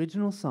compose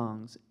original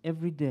songs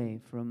every day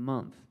for a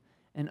month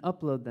and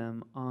upload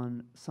them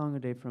on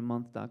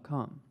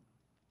songadayforamonth.com.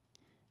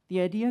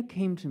 The idea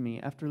came to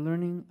me after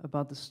learning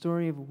about the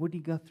story of Woody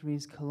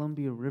Guthrie's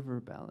Columbia River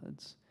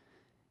Ballads.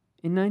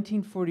 In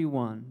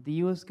 1941, the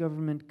U.S.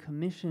 government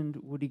commissioned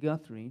Woody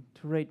Guthrie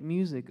to write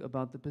music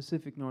about the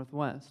Pacific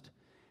Northwest.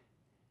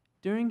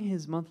 During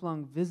his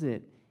month-long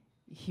visit,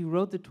 he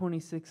wrote the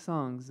 26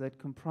 songs that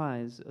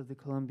comprise of the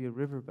Columbia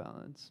River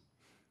Ballads.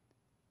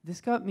 This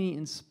got me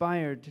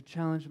inspired to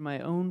challenge my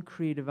own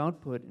creative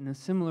output in a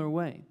similar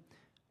way,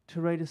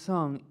 to write a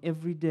song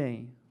every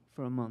day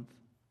for a month.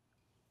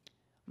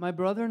 My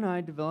brother and I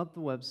developed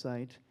the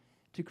website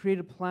to create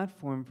a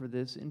platform for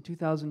this in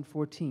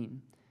 2014,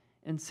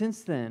 and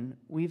since then,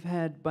 we've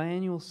had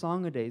biannual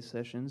Song a Day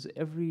sessions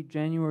every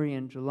January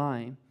and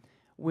July,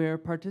 where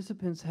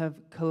participants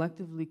have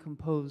collectively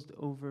composed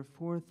over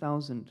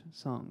 4,000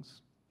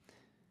 songs.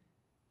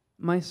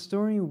 My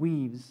story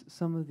weaves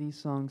some of these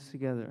songs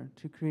together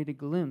to create a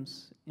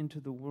glimpse into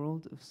the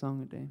world of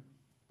Song a Day.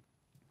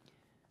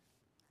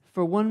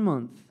 For 1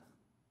 month,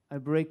 I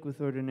break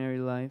with ordinary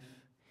life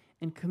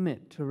and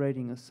commit to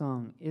writing a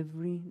song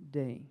every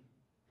day.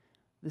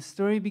 The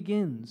story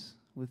begins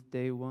with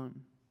day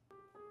one.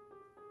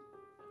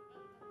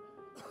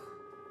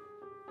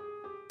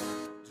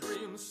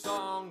 Dream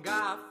song,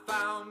 I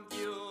found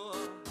you,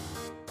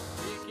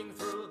 peeking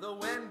through the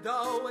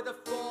window with a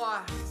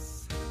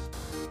force.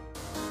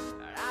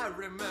 I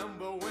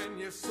remember when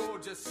you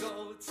sold your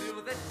soul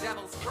to the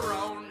devil's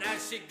throne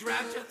as she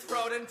grabbed your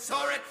throat and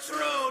tore it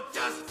through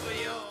just for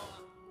you.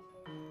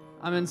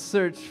 I'm in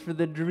search for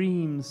the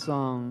dream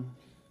song,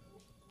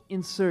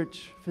 in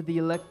search for the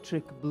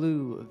electric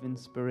blue of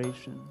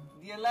inspiration.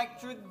 The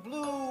electric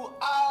blue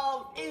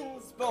of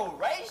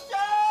inspiration!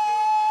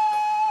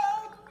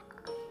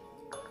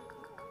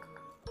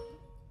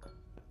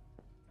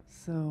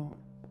 So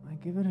I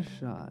give it a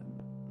shot.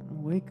 I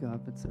wake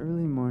up, it's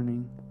early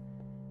morning,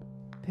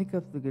 pick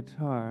up the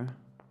guitar,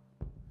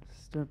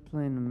 start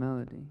playing a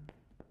melody.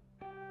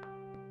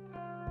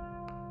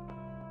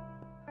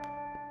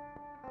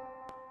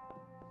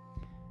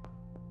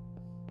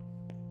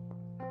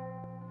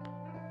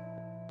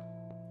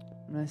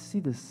 And I see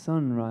the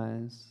sun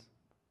rise.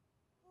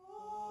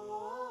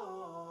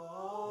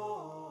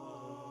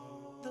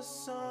 The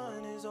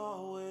sun is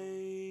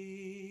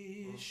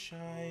always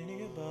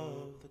shining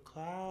above the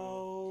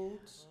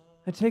clouds.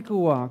 I take a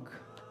walk,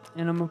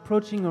 and I'm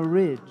approaching a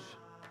ridge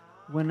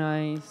when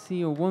I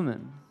see a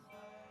woman.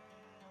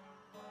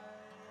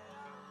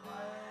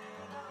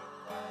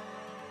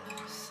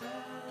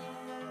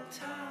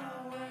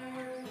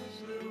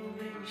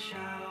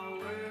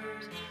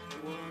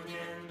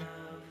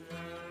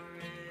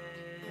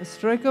 I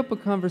strike up a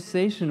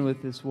conversation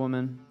with this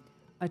woman.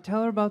 I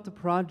tell her about the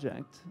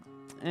project,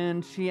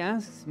 and she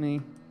asks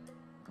me,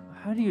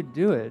 how do you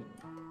do it?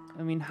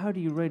 I mean, how do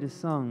you write a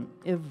song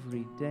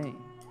every day?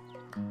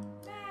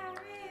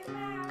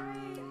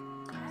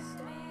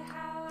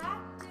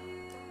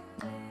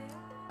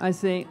 I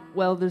say,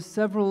 well, there's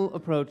several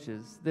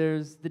approaches.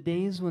 There's the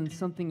days when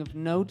something of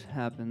note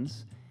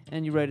happens,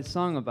 and you write a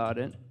song about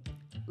it.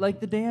 Like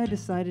the day I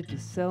decided to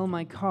sell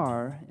my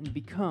car and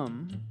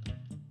become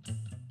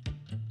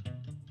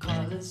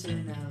Carlos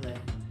in LA.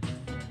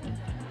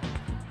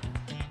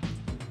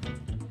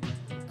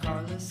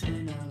 Carlos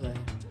in LA.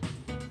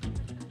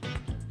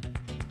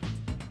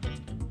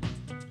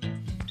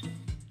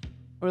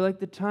 Or like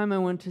the time I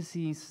went to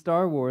see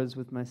Star Wars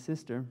with my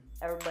sister.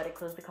 Everybody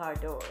close the car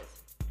doors.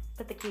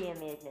 Put the key in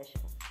the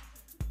ignition.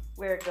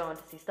 We're going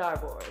to see Star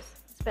Wars,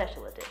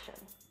 special edition.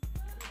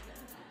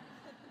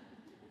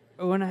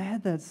 Or when I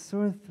had that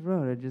sore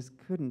throat I just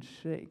couldn't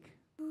shake.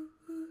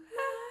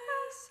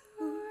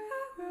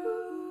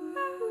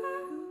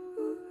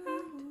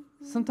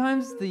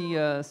 Sometimes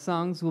the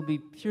songs will be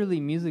purely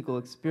musical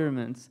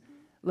experiments,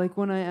 like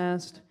when I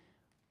asked,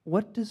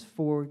 what does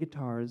 4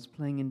 guitars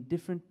playing in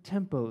different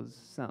tempos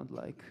sound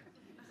like?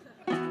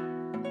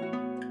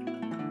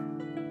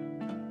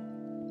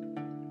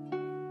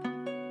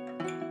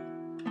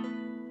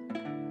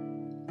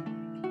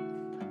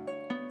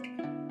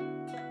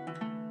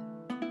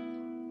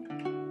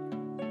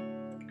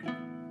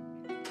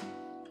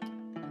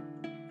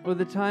 Or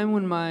the time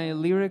when my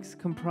lyrics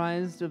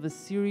comprised of a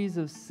series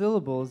of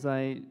syllables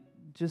I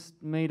just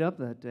made up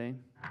that day.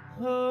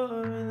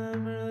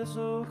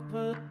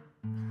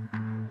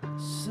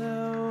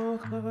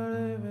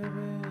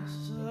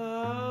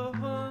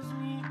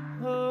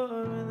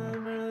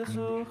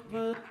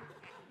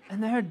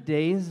 And there are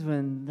days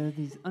when there are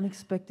these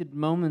unexpected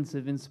moments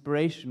of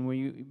inspiration where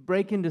you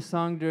break into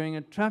song during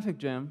a traffic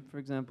jam, for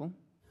example.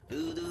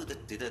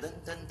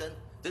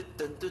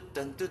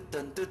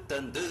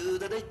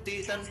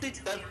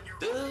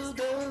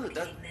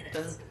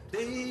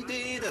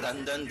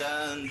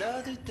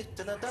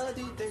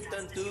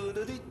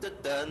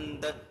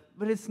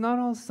 But it's not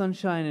all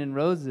sunshine and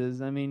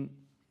roses. I mean,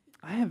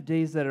 I have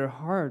days that are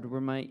hard where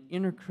my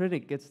inner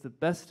critic gets the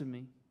best of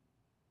me.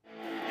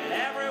 And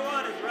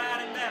everyone is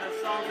writing better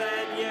songs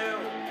than you.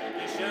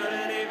 You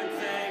shouldn't even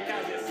sing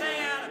 'cause you sing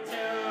out of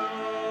tune.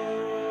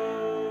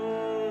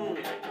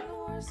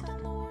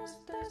 I'm the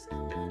worst, there's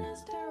no one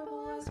as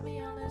terrible as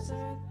me on this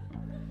earth.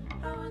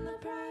 I win the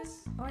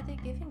prize. Oh, are they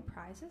giving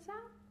prizes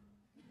out?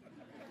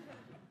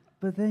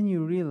 But then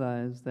you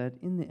realize that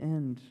in the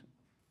end,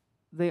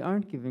 they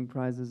aren't giving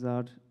prizes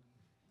out.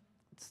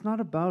 It's not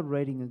about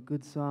writing a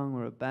good song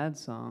or a bad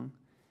song.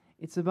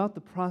 It's about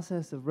the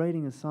process of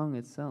writing a song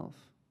itself.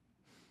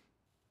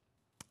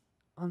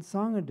 On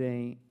Song a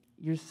Day,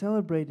 you're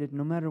celebrated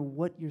no matter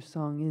what your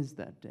song is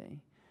that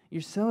day.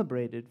 You're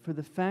celebrated for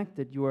the fact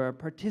that you are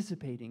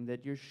participating,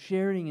 that you're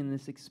sharing in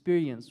this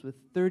experience with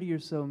 30 or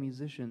so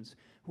musicians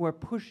who are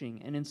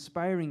pushing and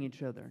inspiring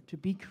each other to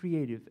be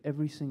creative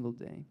every single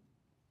day.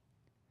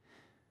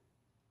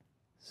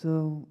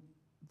 So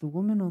the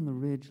woman on the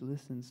ridge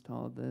listens to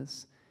all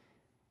this.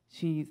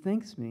 She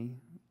thanks me,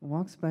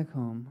 walks back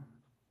home.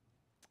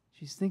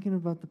 She's thinking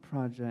about the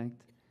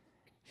project.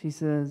 She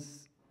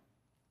says,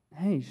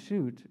 hey,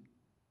 shoot,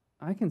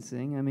 I can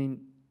sing. I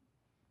mean,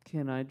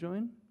 can I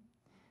join?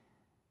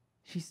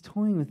 She's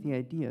toying with the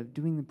idea of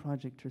doing the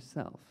project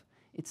herself.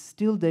 It's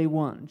still day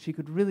one. She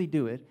could really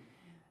do it.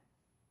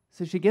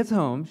 So she gets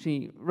home,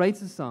 she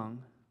writes a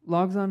song,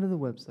 logs onto the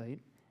website,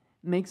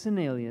 makes an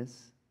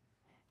alias,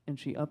 and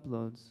she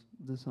uploads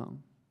the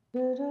song.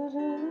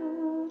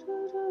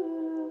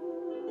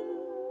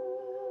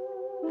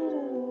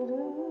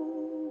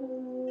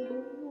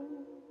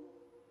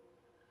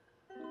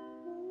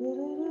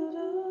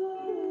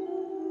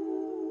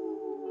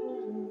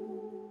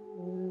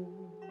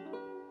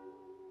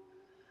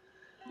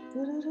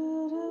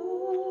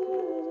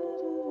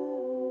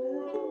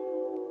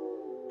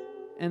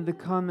 And the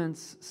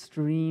comments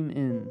stream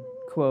in.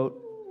 Quote,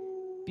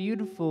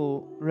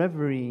 beautiful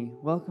reverie,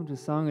 welcome to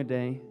Song a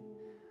Day.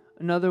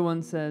 Another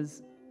one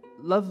says,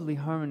 lovely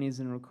harmonies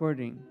and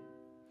recording.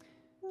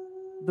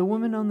 The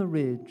woman on the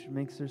ridge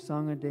makes her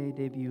Song a Day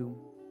debut,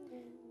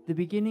 the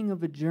beginning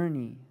of a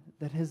journey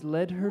that has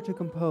led her to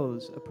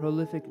compose a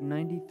prolific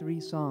 93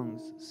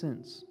 songs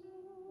since,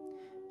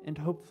 and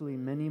hopefully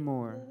many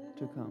more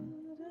to come.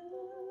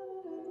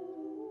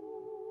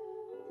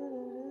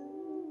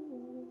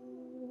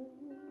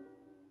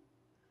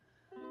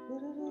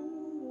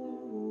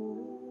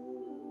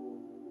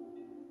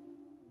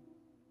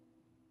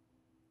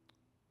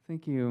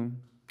 Thank you.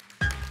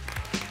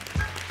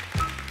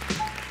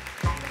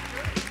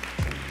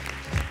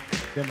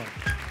 Demo.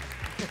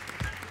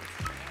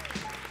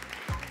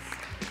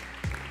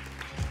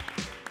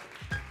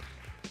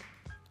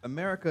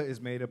 America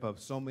is made up of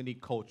so many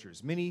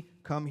cultures. Many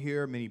come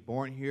here, many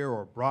born here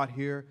or brought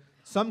here.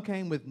 Some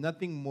came with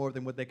nothing more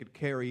than what they could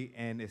carry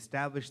and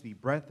establish the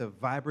breadth of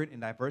vibrant and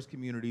diverse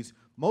communities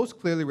most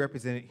clearly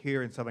represented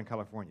here in Southern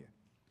California.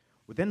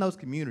 Within those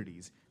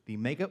communities, the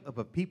makeup of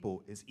a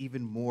people is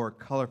even more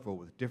colorful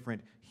with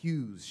different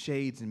hues,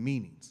 shades, and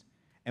meanings.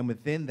 And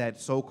within that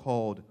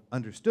so-called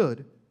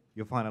understood,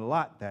 you'll find a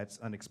lot that's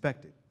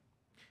unexpected.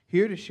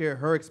 Here to share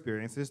her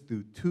experiences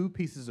through 2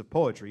 pieces of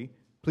poetry,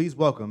 please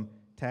welcome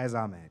Taz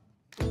Ahmed.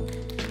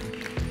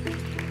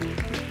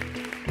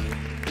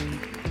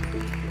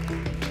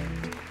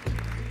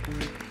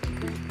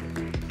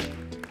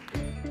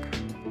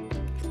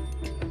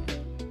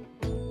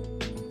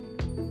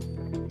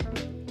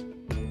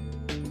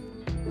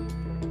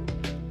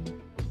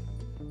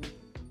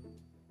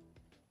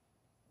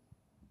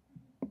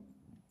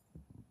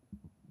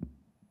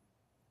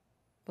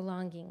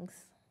 Belongings.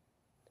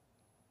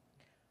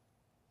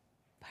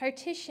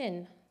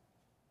 Partition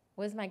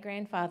was my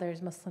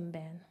grandfather's Muslim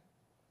ban.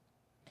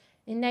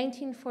 In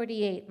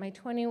 1948, my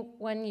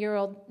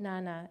 21-year-old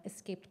Nana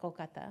escaped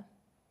Kolkata,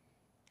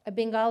 a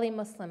Bengali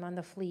Muslim on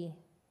the flee,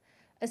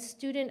 a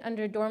student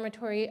under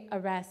dormitory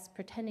arrest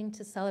pretending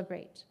to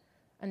celebrate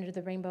under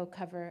the rainbow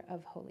cover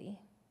of Holi.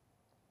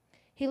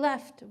 He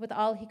left with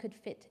all he could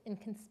fit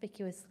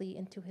inconspicuously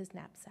into his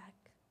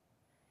knapsack.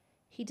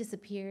 He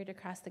disappeared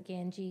across the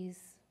Ganges.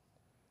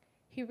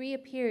 He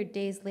reappeared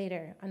days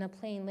later on a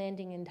plane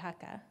landing in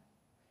Dhaka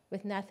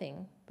with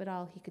nothing but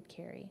all he could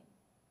carry.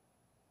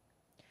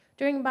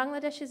 During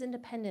Bangladesh's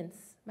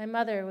independence, my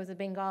mother was a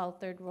Bengal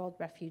third world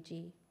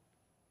refugee.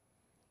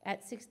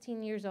 At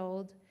 16 years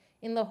old,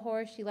 in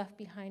Lahore, she left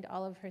behind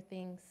all of her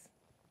things: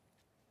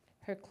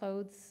 her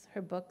clothes,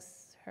 her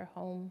books, her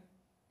home,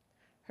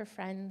 her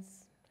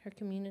friends, her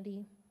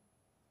community.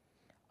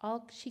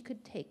 All she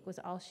could take was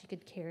all she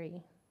could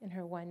carry in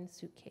her one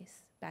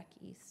suitcase back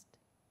east.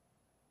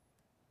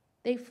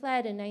 They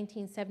fled in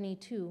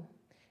 1972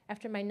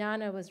 after my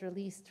Nana was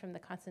released from the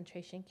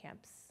concentration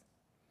camps.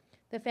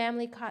 The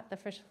family caught the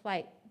first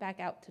flight back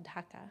out to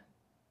Dhaka.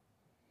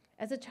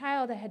 As a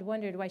child, I had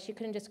wondered why she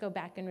couldn't just go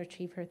back and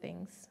retrieve her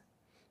things.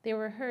 They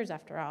were hers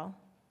after all.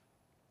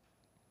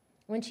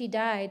 When she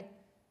died,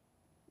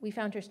 we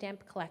found her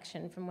stamp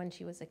collection from when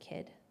she was a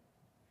kid.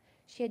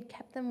 She had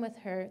kept them with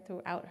her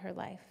throughout her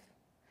life,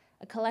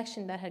 a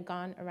collection that had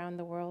gone around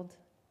the world.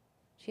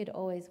 She had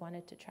always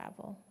wanted to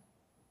travel.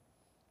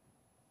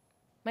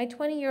 My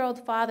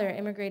 20-year-old father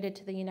immigrated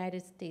to the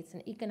United States,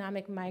 an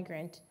economic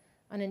migrant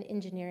on an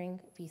engineering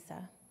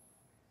visa.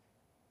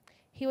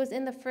 He was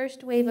in the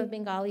first wave of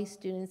Bengali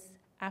students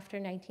after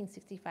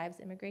 1965's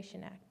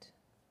Immigration Act.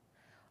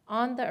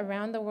 On the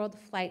around-the-world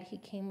flight, he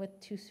came with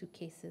 2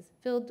 suitcases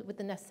filled with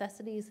the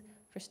necessities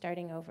for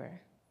starting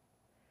over.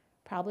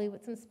 Probably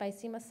with some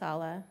spicy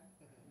masala,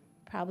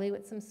 probably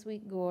with some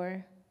sweet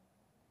gur.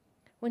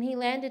 When he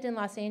landed in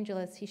Los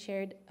Angeles, he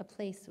shared a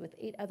place with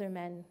 8 other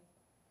men,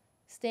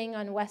 staying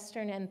on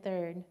Western and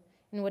 3rd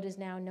in what is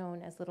now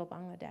known as Little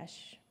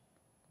Bangladesh.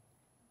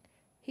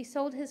 He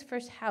sold his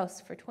first house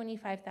for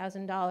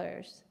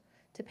 $25,000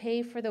 to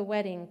pay for the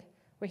wedding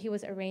where he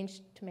was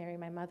arranged to marry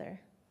my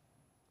mother.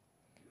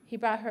 He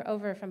brought her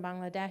over from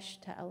Bangladesh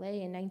to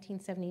LA in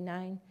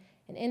 1979,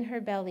 and in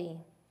her belly,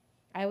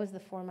 I was the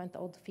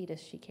 4-month-old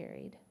fetus she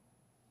carried.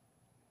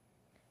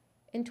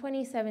 In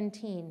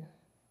 2017,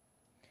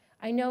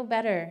 I know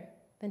better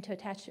than to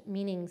attach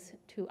meanings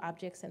to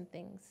objects and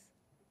things.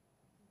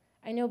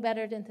 I know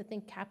better than to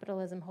think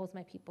capitalism holds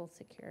my people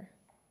secure.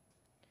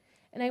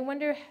 And I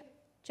wonder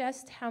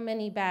just how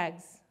many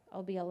bags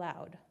I'll be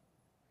allowed,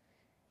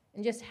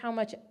 and just how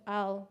much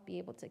I'll be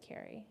able to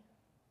carry.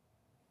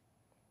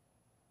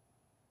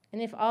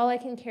 And if all I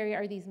can carry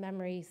are these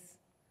memories,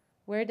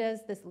 where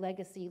does this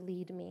legacy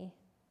lead me?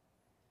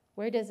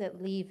 Where does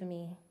it leave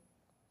me?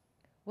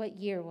 What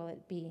year will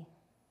it be?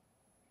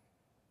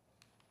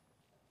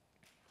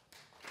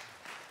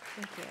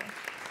 Thank you.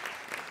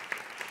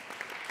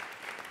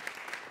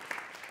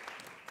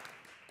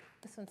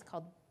 This one's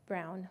called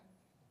Brown.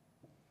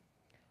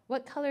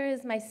 What color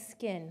is my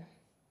skin?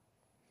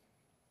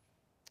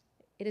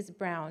 It is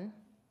brown,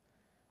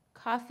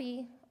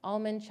 Coffee,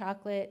 almond,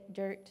 chocolate,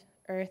 dirt,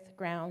 earth,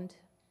 ground.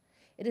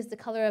 It is the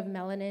color of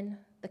melanin,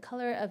 the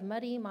color of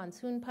muddy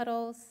monsoon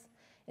puddles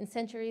and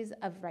centuries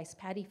of rice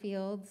paddy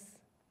fields.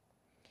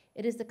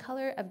 It is the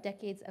color of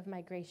decades of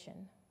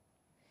migration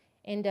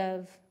and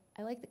of,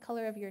 I like the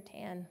color of your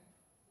tan.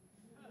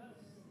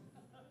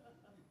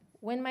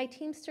 When my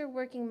Teamster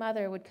working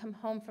mother would come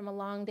home from a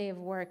long day of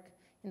work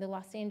in the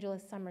Los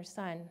Angeles summer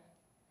sun,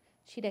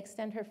 she'd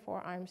extend her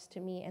forearms to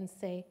me and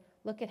say,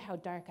 "Look at how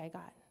dark I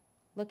got.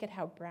 Look at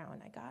how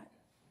brown I got."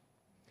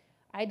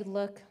 I'd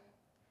look,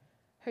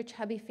 her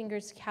chubby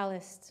fingers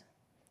calloused,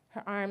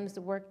 her arms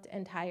worked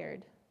and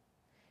tired,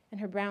 and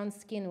her brown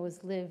skin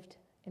was lived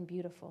and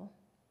beautiful.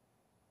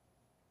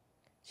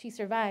 She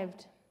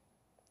survived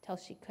till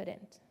she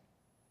couldn't.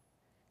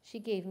 She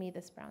gave me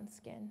this brown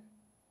skin.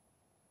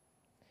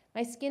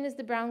 My skin is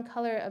the brown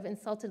color of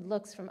insulted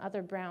looks from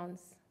other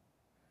browns.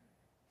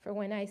 For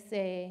when I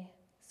say,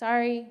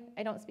 "Sorry,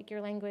 I don't speak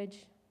your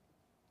language,"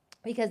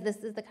 because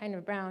this is the kind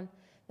of brown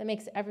that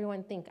makes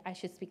everyone think I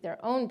should speak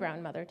their own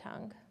brown mother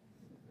tongue.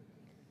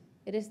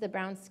 It is the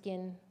brown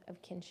skin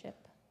of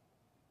kinship.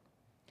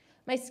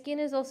 My skin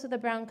is also the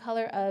brown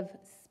color of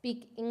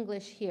 "speak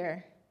English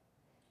here,"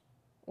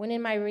 when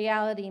in my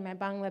reality, my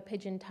Bangla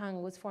pidgin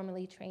tongue was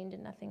formerly trained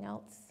in nothing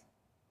else.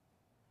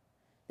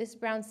 This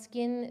brown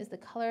skin is the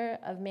color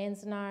of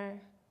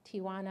Manzanar,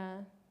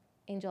 Tijuana,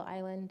 Angel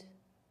Island.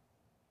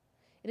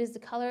 It is the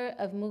color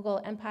of Mughal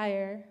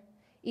Empire,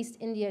 East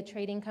India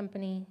Trading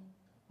Company,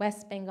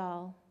 West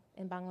Bengal,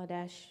 and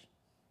Bangladesh.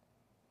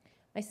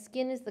 My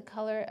skin is the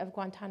color of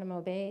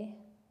Guantanamo Bay,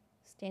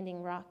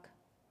 Standing Rock,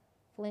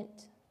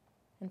 Flint,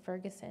 and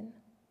Ferguson,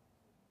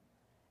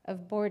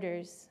 of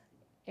borders,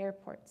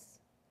 airports,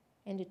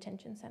 and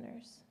detention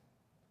centers.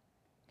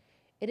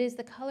 It is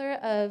the color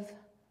of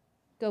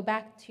 "go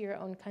back to your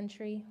own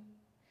country"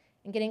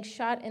 and getting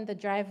shot in the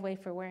driveway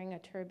for wearing a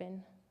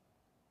turban.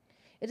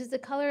 It is the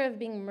color of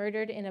being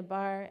murdered in a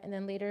bar and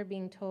then later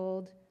being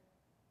told,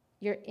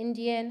 "You're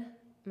Indian,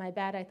 my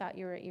bad, I thought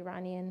you were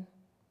Iranian."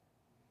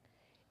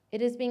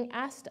 It is being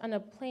asked on a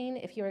plane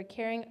if you are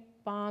carrying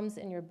bombs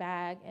in your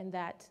bag and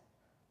that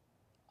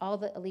all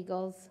the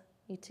illegals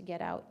need to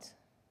get out.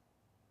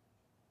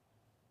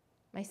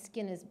 My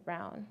skin is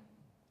brown,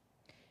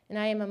 and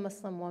I am a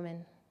Muslim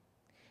woman,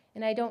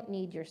 and I don't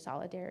need your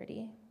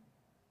solidarity.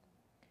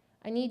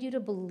 I need you to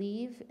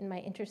believe in my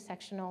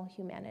intersectional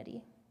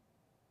humanity,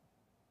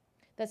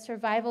 that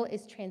survival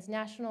is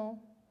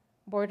transnational,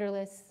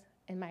 borderless,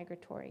 and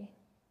migratory,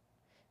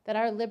 that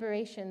our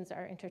liberations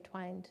are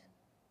intertwined.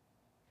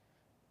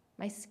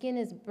 My skin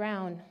is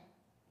brown,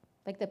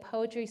 like the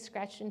poetry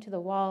scratched into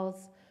the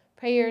walls,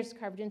 prayers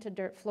carved into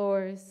dirt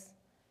floors,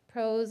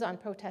 prose on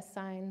protest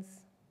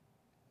signs.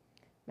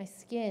 My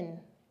skin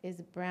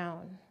is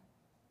brown.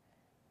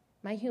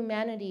 My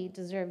humanity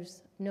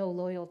deserves no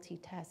loyalty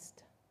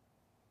test.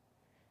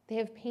 They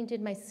have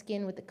painted my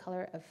skin with the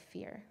color of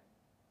fear.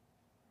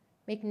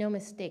 Make no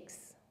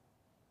mistakes,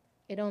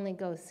 it only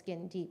goes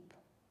skin deep.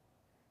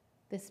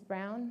 This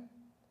brown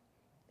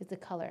is the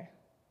color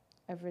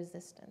of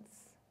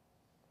resistance.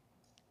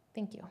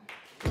 Thank you.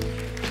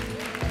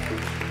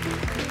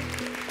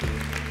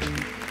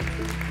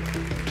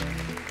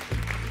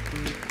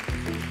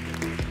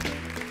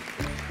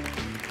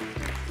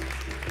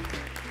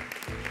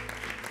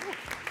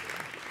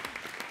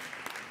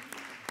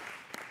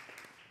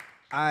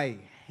 I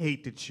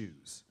hate to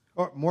choose.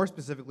 Or more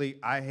specifically,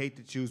 I hate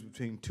to choose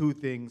between two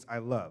things I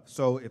love.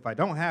 So if I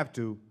don't have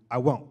to, I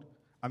won't.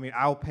 I mean,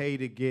 I'll pay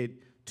to get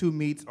 2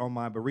 meats on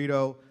my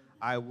burrito.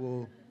 I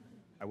will.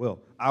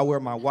 I'll wear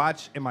my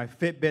watch and my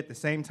Fitbit at the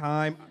same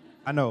time.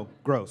 I know,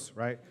 gross,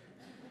 right?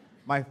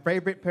 My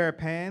favorite pair of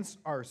pants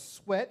are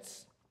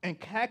sweats and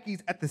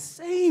khakis at the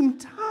same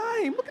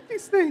time. Look at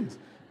these things.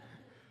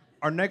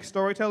 Our next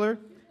storyteller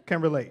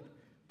can relate.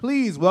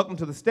 Please welcome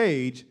to the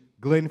stage,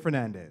 Glenn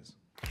Fernandez.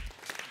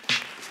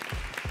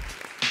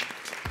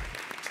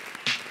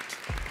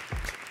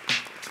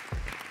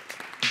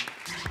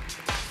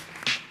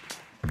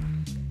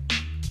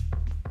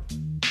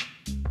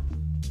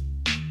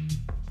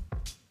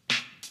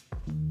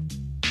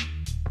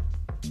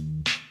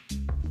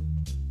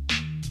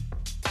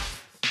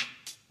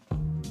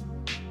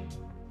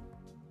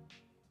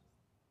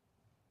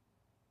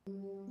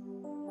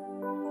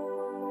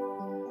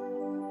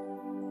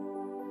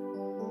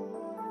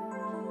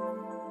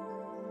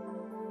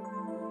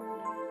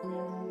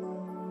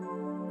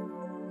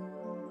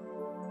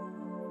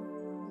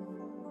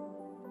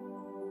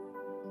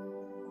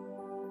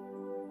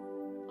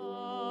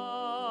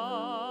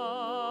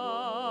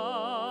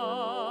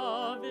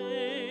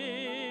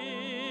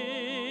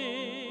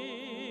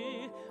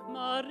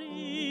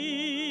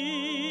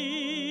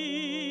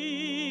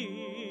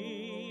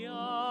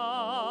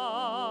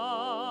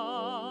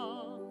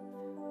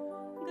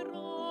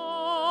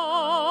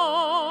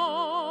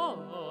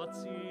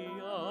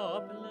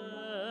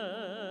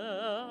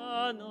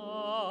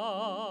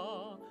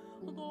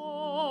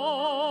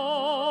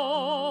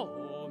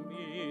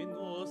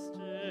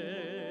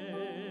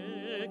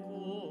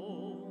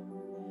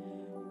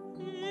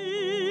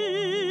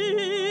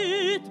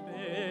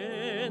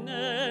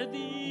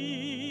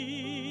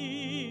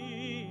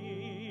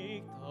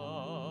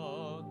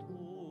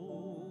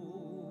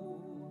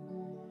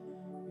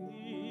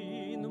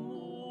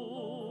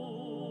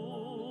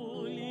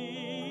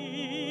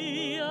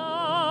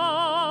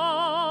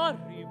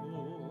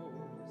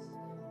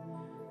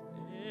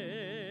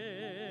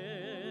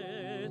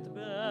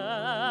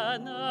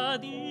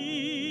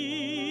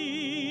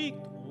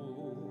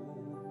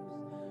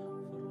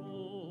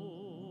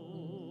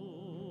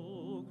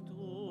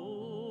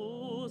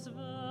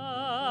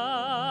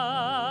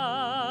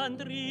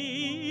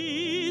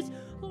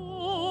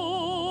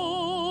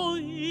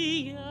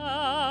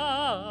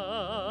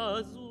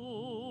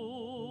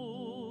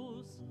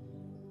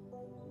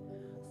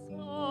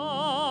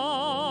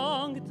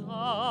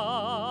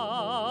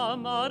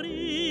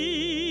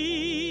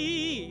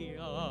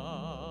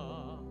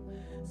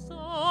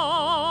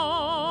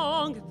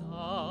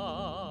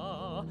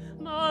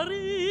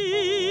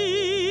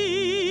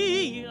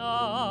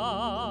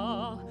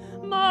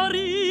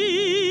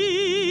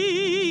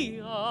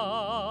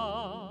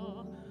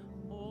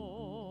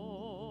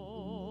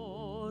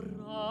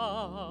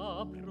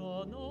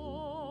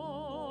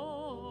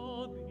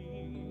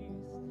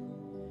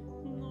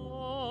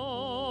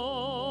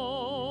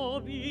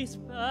 quis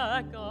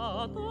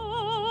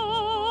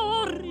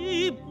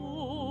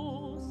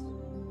peccatoribus,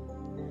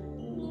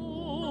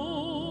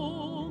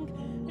 nunc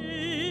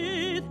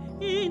et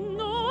in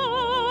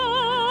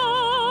hora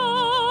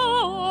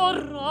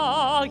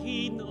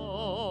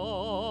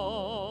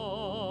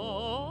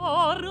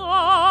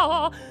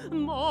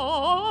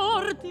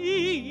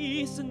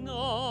mortis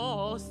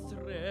nostre.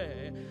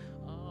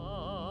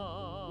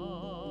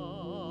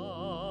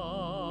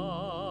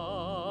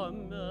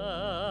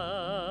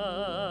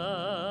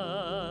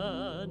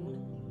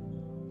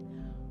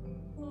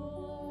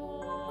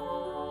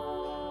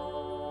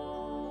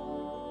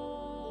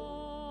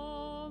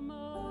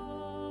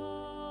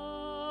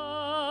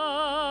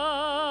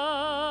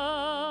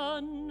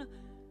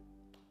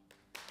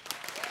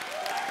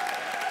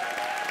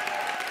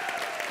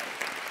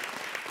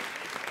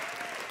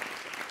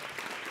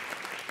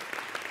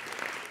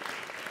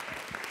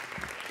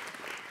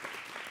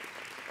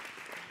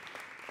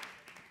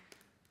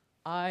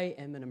 I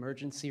am an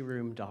emergency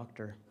room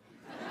doctor.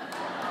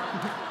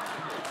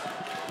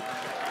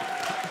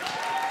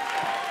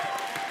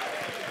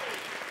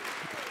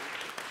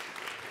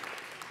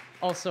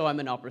 Also, I'm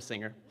an opera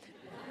singer.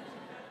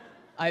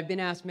 I've been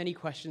asked many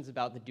questions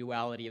about the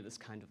duality of this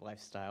kind of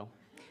lifestyle.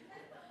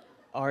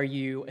 Are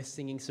you a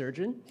singing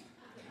surgeon?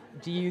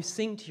 Do you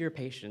sing to your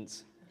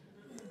patients?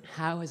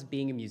 How has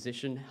being a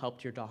musician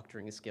helped your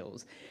doctoring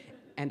skills?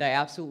 And I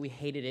absolutely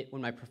hated it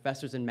when my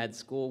professors in med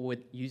school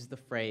would use the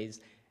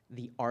phrase,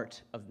 the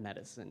art of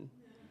medicine.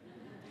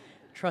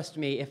 Trust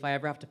me, if I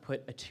ever have to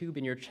put a tube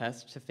in your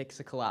chest to fix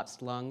a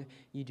collapsed lung,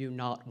 you do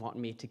not want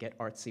me to get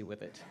artsy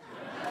with it.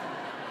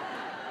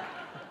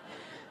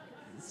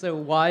 So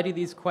why do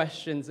these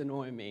questions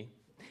annoy me?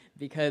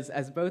 Because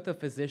as both a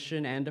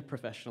physician and a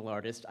professional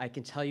artist, I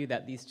can tell you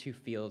that these two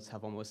fields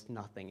have almost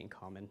nothing in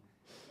common.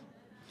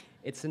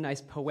 It's a nice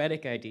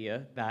poetic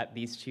idea that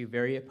these two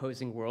very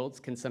opposing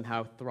worlds can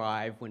somehow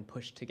thrive when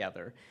pushed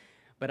together.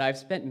 But I've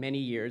spent many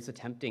years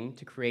attempting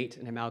to create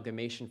an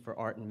amalgamation for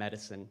art and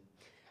medicine.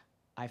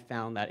 I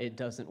found that it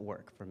doesn't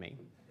work for me.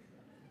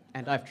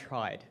 And I've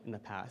tried in the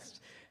past.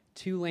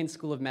 Tulane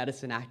School of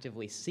Medicine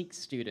actively seeks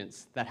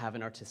students that have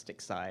an artistic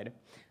side.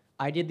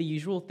 I did the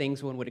usual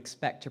things one would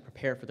expect to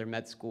prepare for their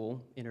med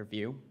school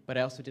interview, but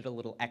I also did a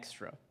little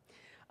extra.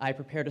 I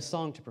prepared a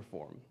song to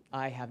perform,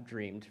 I Have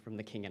Dreamed, from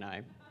The King and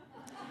I.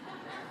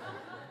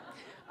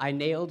 I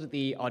nailed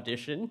the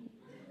audition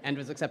and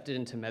was accepted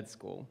into med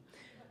school.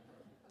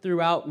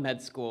 Throughout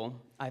med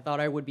school, I thought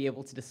I would be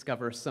able to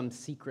discover some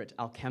secret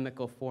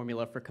alchemical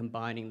formula for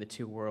combining the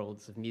two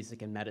worlds of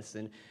music and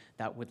medicine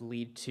that would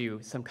lead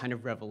to some kind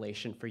of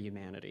revelation for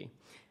humanity.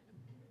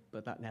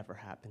 But that never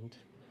happened.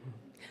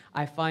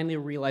 I finally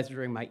realized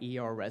during my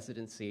ER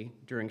residency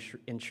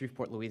in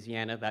Shreveport,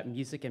 Louisiana, that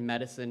music and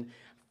medicine,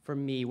 for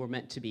me, were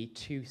meant to be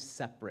two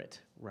separate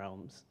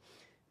realms.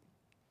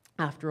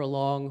 After a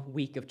long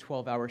week of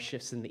 12-hour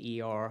shifts in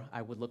the ER,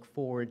 I would look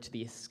forward to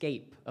the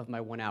escape of my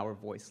 1-hour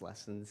voice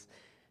lessons.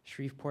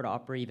 Shreveport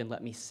Opera even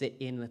let me sit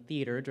in the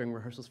theater during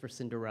rehearsals for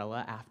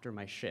Cinderella after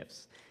my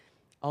shifts.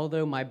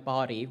 Although my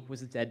body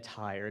was dead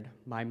tired,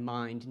 my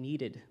mind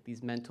needed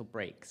these mental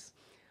breaks.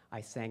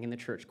 I sang in the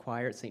church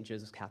choir at St.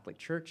 Joseph's Catholic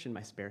Church in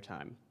my spare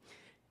time.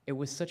 It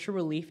was such a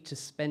relief to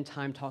spend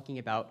time talking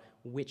about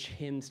which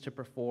hymns to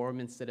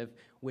perform instead of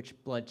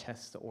which blood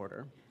tests to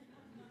order.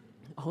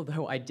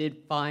 Although I did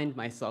find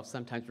myself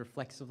sometimes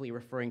reflexively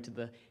referring to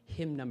the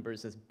hymn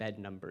numbers as bed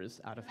numbers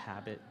out of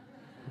habit.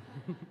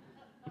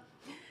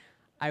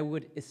 I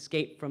would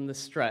escape from the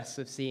stress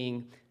of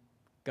seeing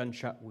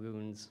gunshot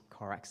wounds,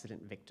 car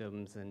accident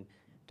victims, and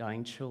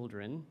dying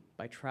children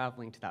by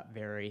traveling to that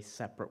very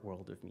separate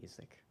world of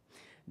music.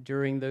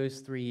 During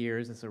those 3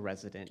 years as a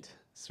resident,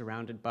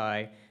 surrounded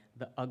by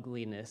the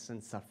ugliness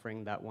and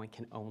suffering that one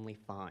can only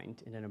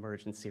find in an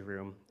emergency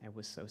room, I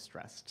was so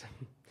stressed.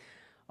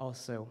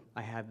 Also,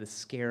 I had this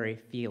scary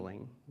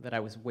feeling that I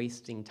was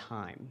wasting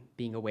time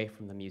being away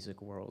from the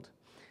music world.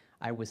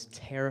 I was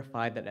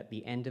terrified that at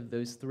the end of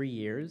those 3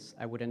 years,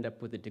 I would end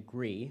up with a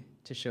degree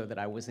to show that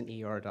I was an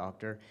ER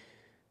doctor,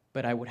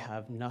 but I would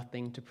have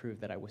nothing to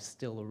prove that I was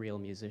still a real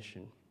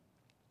musician.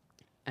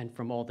 And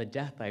from all the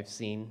death I've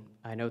seen,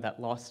 I know that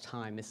lost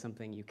time is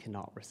something you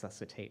cannot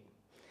resuscitate.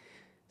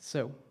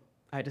 So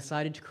I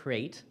decided to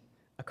create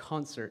a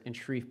concert in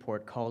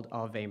Shreveport called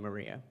Ave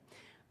Maria.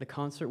 The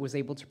concert was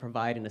able to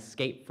provide an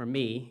escape for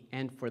me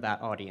and for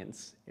that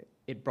audience.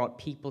 It brought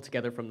people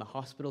together from the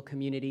hospital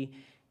community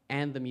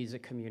and the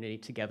music community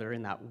together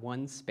in that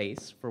one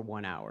space for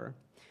 1 hour.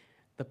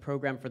 The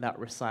program for that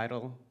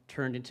recital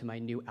turned into my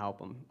new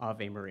album,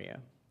 Ave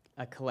Maria,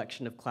 a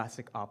collection of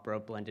classic opera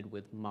blended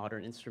with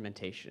modern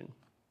instrumentation.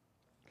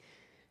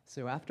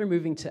 So after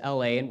moving to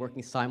LA and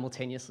working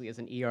simultaneously as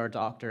an ER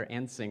doctor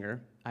and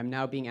singer, I'm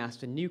now being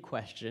asked a new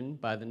question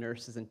by the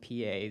nurses and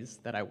PAs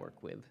that I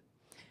work with.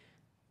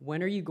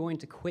 When are you going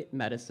to quit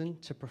medicine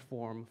to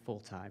perform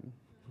full-time?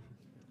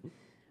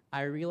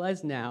 I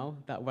realize now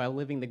that while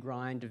living the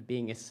grind of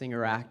being a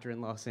singer-actor in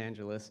Los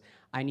Angeles,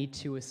 I need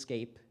to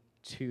escape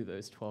to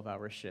those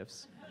 12-hour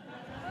shifts.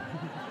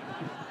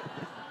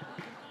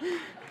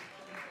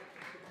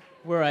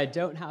 where I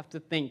don't have to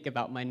think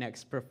about my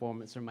next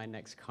performance or my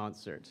next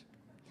concert.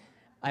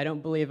 I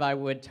don't believe I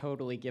would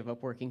totally give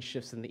up working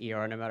shifts in the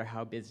ER no matter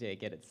how busy I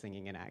get at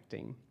singing and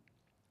acting.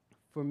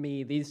 For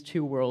me, these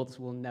two worlds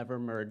will never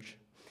merge.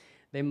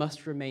 They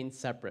must remain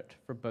separate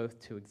for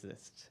both to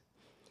exist.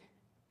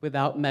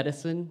 Without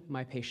medicine,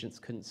 my patients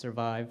couldn't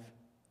survive.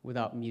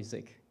 Without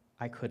music,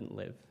 I couldn't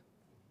live.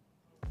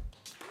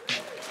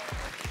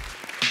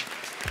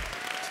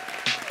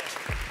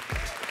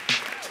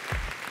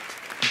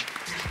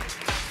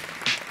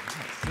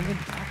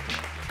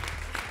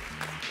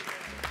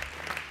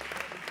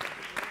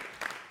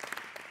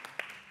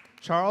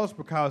 Charles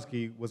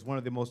Bukowski was one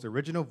of the most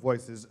original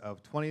voices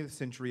of 20th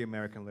century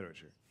American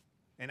literature.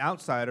 An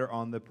outsider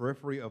on the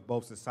periphery of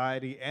both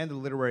society and the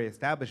literary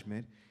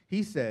establishment,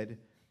 he said,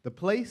 "The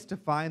place to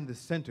find the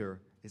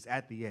center is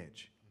at the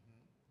edge."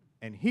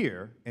 And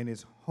here, in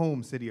his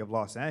home city of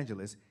Los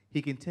Angeles,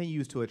 he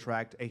continues to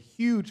attract a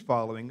huge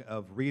following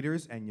of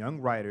readers and young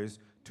writers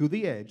to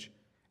the edge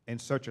in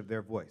search of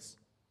their voice.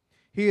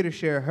 Here to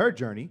share her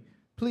journey,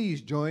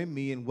 please join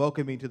me in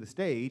welcoming to the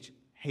stage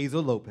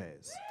Hazel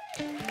Lopez.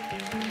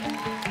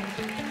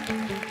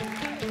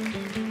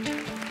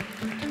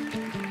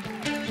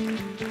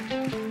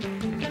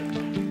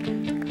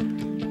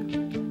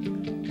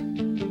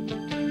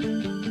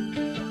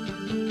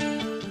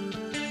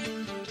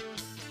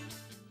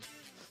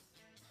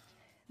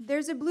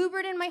 There's a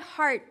bluebird in my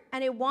heart,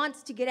 and it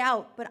wants to get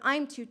out, but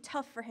I'm too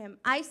tough for him.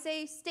 I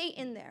say, stay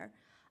in there.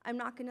 I'm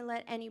not going to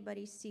let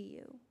anybody see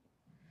you.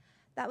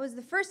 That was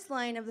the first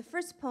line of the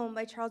first poem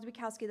by Charles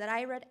Bukowski that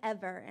I read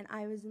ever, and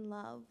I was in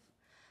love.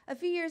 A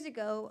few years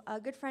ago, a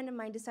good friend of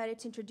mine decided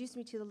to introduce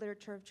me to the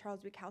literature of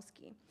Charles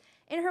Bukowski.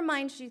 In her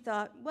mind, she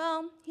thought,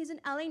 well, he's an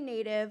LA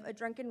native, a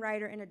drunken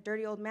writer, and a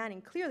dirty old man,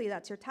 and clearly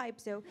that's your type,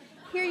 so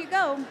here you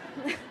go.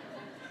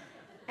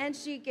 And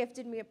she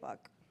gifted me a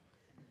book.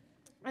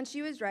 And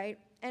she was right.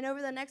 And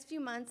over the next few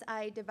months,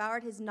 I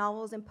devoured his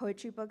novels and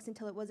poetry books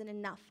until it wasn't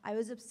enough. I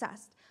was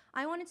obsessed.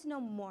 I wanted to know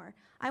more.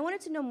 I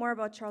wanted to know more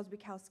about Charles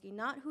Bukowski,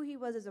 not who he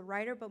was as a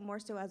writer, but more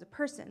so as a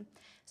person.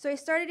 So I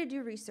started to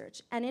do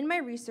research. And in my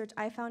research,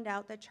 I found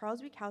out that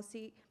Charles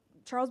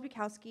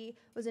Bukowski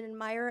was an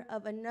admirer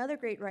of another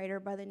great writer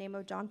by the name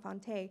of John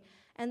Fonte,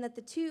 and that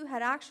the two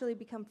had actually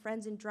become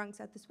friends and drunks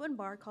at this one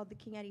bar called the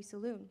King Eddie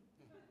Saloon.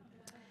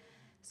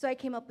 So I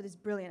came up with this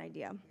brilliant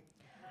idea.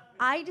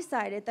 I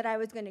decided that I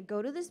was going to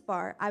go to this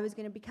bar, I was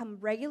going to become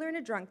regular and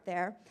a drunk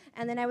there,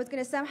 and then I was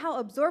going to somehow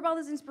absorb all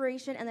this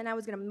inspiration, and then I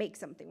was going to make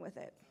something with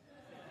it.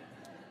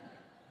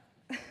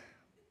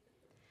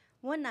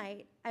 One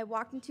night, I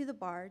walked into the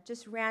bar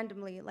just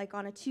randomly, like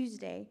on a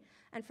Tuesday,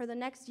 and for the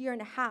next year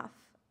and a half,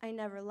 I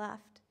never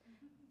left.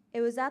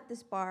 It was at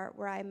this bar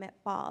where I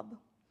met Bob.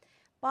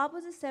 Bob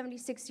was a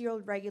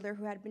 76-year-old regular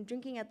who had been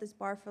drinking at this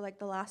bar for like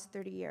the last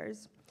 30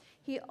 years.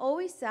 He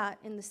always sat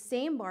in the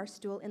same bar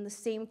stool in the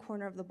same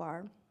corner of the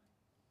bar.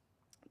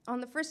 On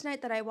the first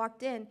night that I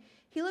walked in,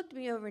 he looked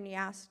me over and he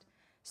asked,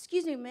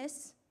 "Excuse me,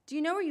 miss, do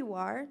you know where you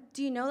are?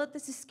 Do you know that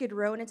this is Skid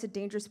Row and it's a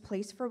dangerous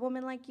place for a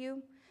woman like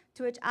you?"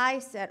 To which I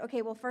said,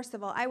 okay, well, first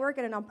of all, I work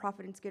at a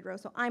nonprofit in Skid Row,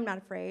 so I'm not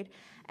afraid.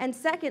 And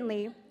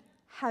secondly,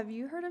 have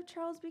you heard of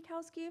Charles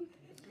Bukowski?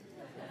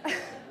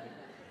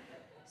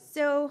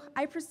 So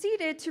I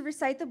proceeded to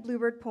recite the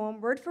Bluebird poem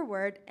word for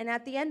word, and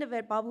at the end of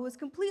it, Bob, who was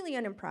completely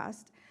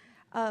unimpressed,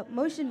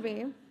 motioned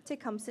me to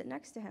come sit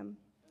next to him.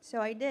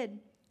 So I did,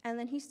 and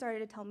then he started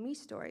to tell me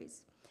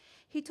stories.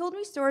 He told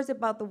me stories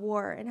about the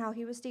war and how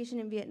he was stationed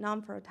in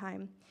Vietnam for a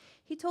time.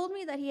 He told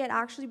me that he had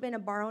actually been a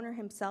bar owner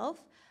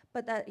himself,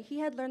 but that he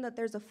had learned that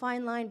there's a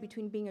fine line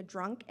between being a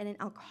drunk and an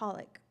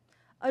alcoholic.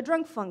 A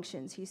drunk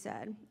functions, he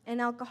said. An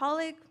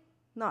alcoholic,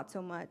 not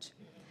so much.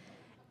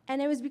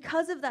 And it was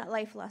because of that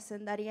life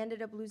lesson that he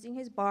ended up losing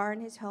his bar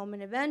and his home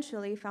and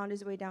eventually found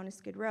his way down to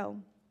Skid Row.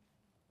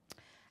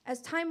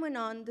 As time went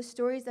on, the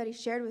stories that he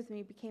shared with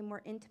me became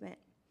more intimate.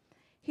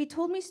 He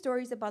told me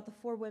stories about the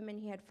 4 women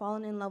he had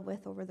fallen in love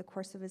with over the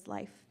course of his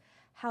life,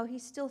 how he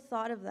still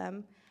thought of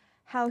them,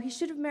 how he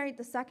should have married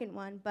the second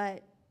one,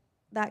 but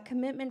that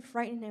commitment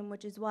frightened him,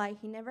 which is why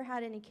he never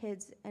had any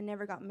kids and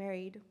never got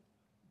married.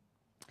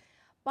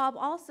 Bob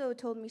also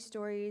told me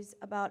stories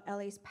about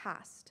LA's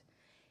past.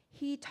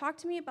 He talked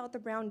to me about the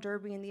Brown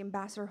Derby and the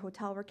Ambassador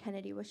Hotel where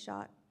Kennedy was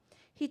shot.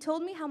 He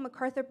told me how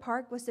MacArthur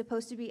Park was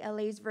supposed to be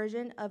LA's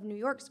version of New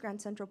York's Grand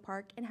Central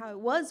Park and how it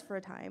was for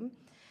a time,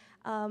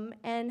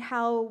 and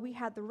how we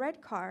had the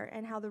red car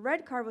and how the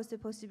red car was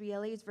supposed to be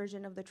LA's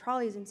version of the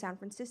trolleys in San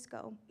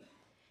Francisco.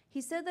 He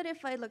said that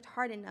if I looked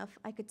hard enough,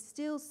 I could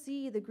still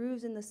see the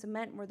grooves in the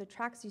cement where the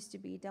tracks used to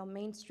be down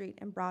Main Street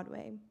and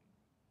Broadway.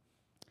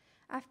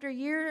 After a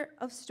year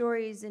of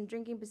stories and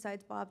drinking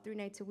besides Bob 3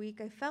 nights a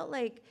week, I felt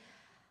like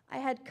I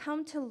had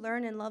come to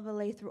learn and love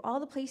LA through all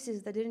the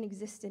places that didn't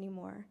exist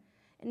anymore,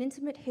 an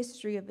intimate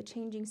history of a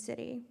changing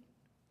city.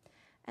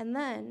 And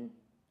then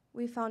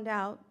we found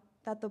out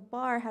that the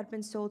bar had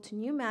been sold to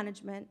new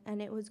management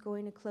and it was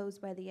going to close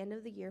by the end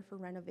of the year for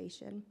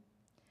renovation.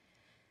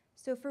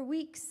 So for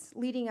weeks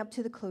leading up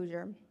to the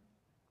closure,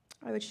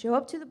 I would show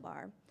up to the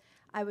bar,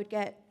 I would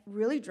get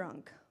really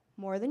drunk,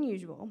 more than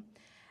usual,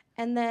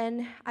 and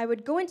then I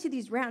would go into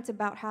these rants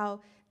about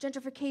how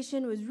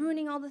gentrification was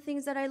ruining all the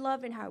things that I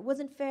loved and how it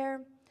wasn't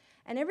fair.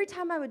 And every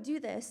time I would do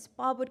this,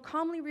 Bob would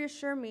calmly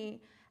reassure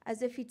me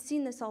as if he'd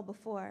seen this all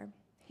before.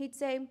 He'd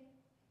say,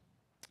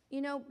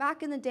 you know,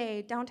 back in the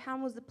day,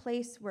 downtown was the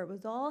place where it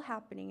was all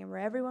happening and where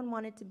everyone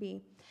wanted to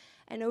be.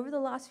 And over the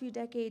last few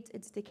decades,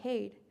 it's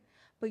decayed.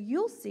 But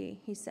you'll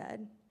see, he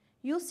said,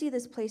 you'll see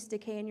this place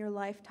decay in your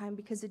lifetime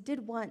because it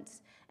did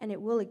once and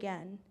it will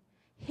again.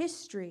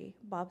 History,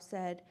 Bob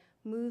said,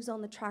 moves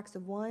on the tracks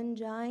of one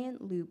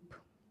giant loop.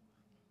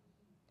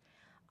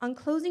 On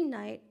closing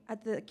night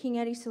at the King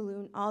Eddie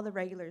Saloon, all the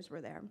regulars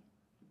were there.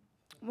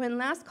 When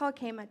last call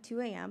came at 2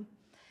 a.m.,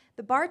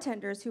 the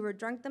bartenders who were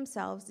drunk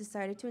themselves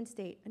decided to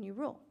instate a new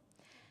rule.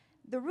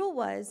 The rule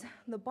was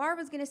the bar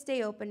was going to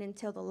stay open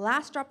until the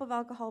last drop of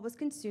alcohol was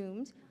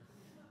consumed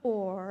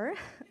or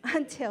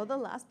until the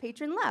last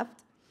patron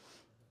left.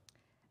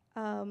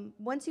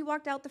 Once you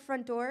walked out the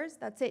front doors,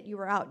 that's it, you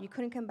were out. You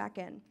couldn't come back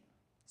in.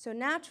 So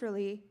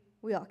naturally,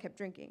 we all kept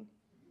drinking.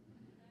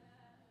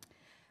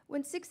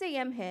 When 6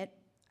 a.m. hit,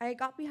 I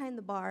got behind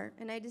the bar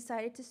and I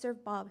decided to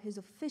serve Bob his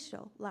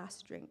official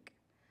last drink.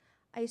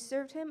 I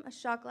served him a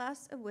shot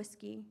glass of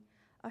whiskey,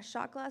 a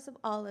shot glass of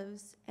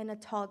olives, and a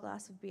tall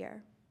glass of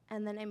beer,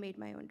 and then I made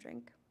my own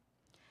drink.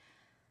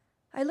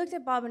 I looked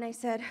at Bob and I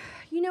said,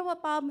 you know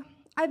what, Bob?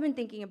 I've been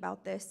thinking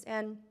about this,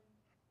 and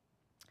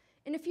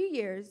in a few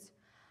years,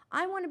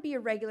 I want to be a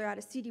regular at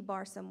a seedy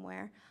bar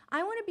somewhere.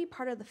 I want to be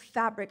part of the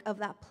fabric of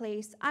that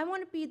place. I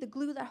want to be the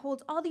glue that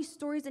holds all these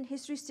stories and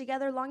histories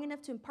together long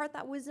enough to impart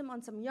that wisdom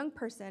on some young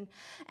person.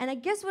 And I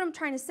guess what I'm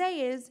trying to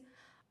say is,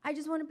 I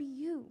just want to be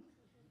you.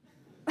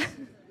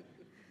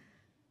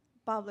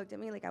 Bob looked at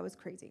me like I was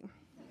crazy.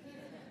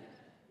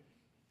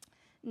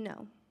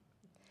 No,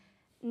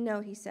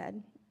 he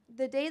said.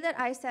 The day that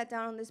I sat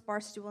down on this bar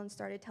stool and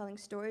started telling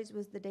stories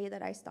was the day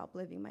that I stopped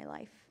living my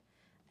life.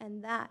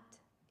 And that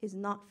is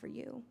not for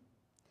you.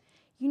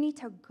 You need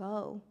to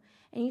go.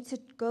 And you need to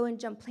go and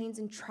jump planes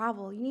and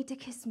travel. You need to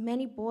kiss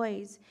many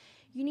boys.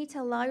 You need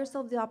to allow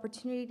yourself the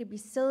opportunity to be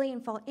silly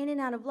and fall in and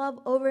out of love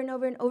over and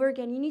over and over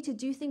again. You need to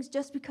do things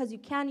just because you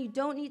can. You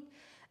don't need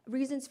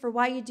reasons for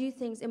why you do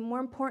things. And more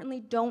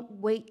importantly, don't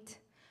wait.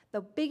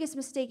 The biggest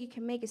mistake you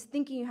can make is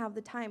thinking you have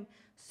the time.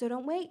 So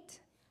don't wait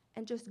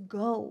and just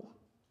go.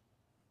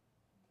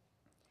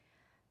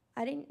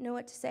 I didn't know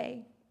what to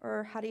say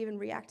or how to even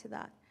react to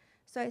that.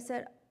 So I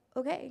said,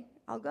 okay,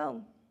 I'll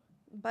go.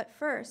 But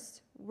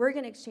first, we're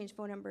going to exchange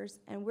phone numbers,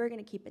 and we're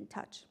going to keep in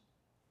touch.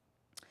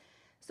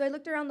 So I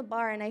looked around the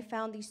bar, and I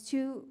found these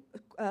two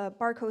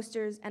bar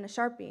coasters and a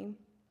Sharpie.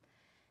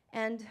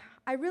 And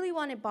I really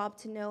wanted Bob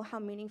to know how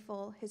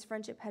meaningful his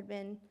friendship had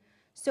been.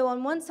 So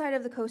on one side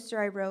of the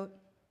coaster, I wrote,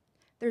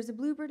 "There's a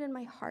bluebird in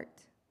my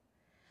heart."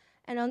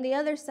 And on the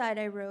other side,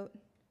 I wrote,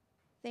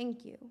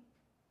 "Thank you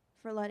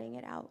for letting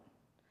it out.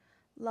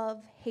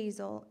 Love,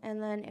 Hazel,"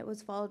 and then it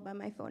was followed by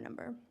my phone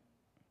number.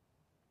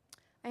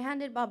 I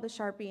handed Bob the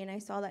Sharpie, and I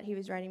saw that he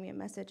was writing me a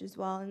message as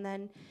well, and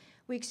then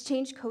we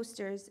exchanged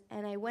coasters,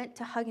 and I went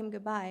to hug him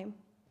goodbye.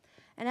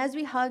 And as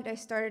we hugged, I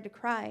started to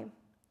cry,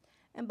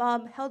 and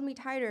Bob held me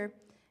tighter,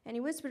 and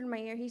he whispered in my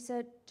ear, he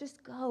said,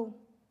 "Just go,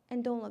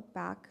 and don't look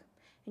back,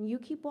 and you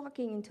keep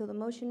walking until the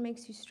motion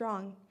makes you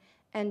strong,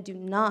 and do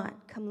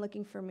not come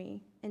looking for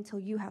me until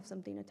you have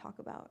something to talk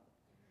about."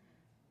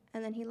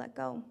 And then he let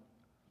go.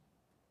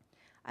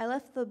 I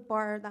left the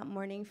bar that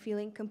morning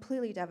feeling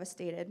completely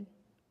devastated.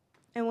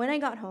 And when I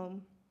got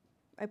home,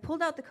 I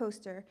pulled out the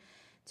coaster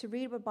to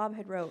read what Bob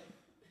had wrote.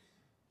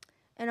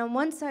 And on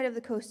one side of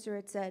the coaster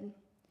it said,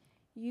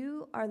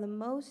 "You are the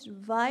most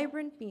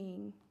vibrant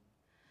being."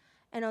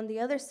 And on the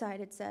other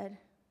side it said,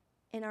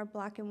 "In our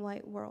black and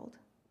white world.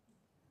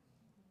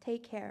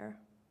 Take care,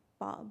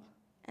 Bob."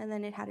 And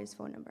then it had his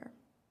phone number.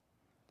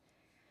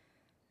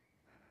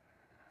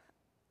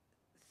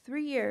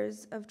 3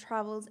 years of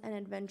travels and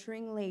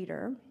adventuring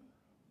later,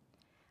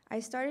 I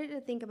started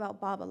to think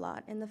about Bob a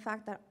lot and the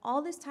fact that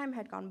all this time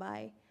had gone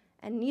by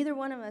and neither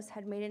one of us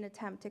had made an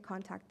attempt to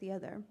contact the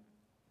other.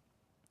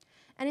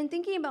 And in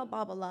thinking about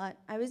Bob a lot,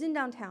 I was in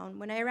downtown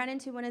when I ran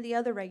into one of the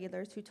other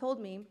regulars who told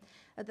me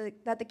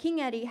that the King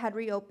Eddie had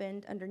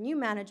reopened under new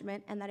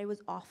management and that it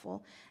was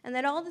awful, and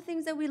that all the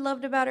things that we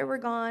loved about it were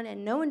gone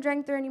and no one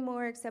drank there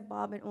anymore except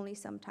Bob and only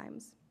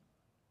sometimes.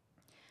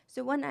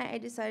 So one night I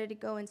decided to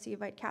go and see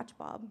if I'd catch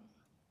Bob.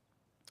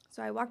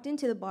 So I walked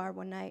into the bar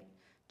one night,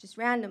 just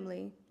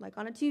randomly, like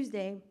on a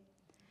Tuesday,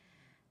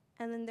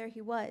 and then there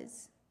he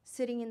was,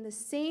 sitting in the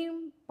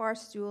same bar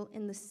stool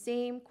in the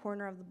same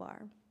corner of the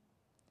bar.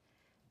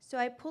 So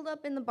I pulled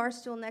up in the bar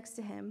stool next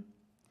to him,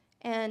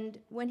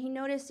 and when he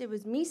noticed it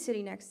was me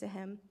sitting next to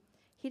him,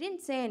 he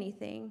didn't say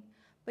anything,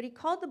 but he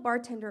called the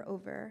bartender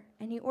over,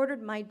 and he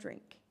ordered my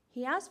drink.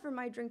 He asked for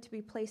my drink to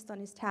be placed on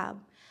his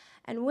tab,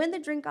 and when the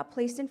drink got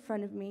placed in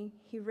front of me,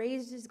 he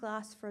raised his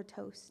glass for a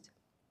toast.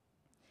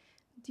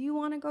 "Do you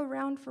want to go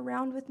round for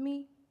round with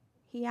me?"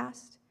 he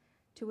asked,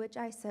 to which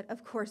I said,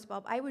 "Of course,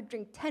 Bob, I would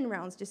drink 10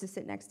 rounds just to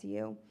sit next to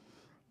you."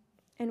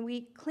 And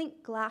we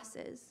clinked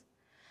glasses,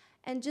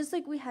 And just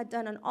like we had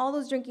done on all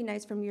those drinking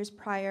nights from years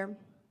prior,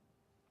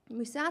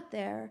 we sat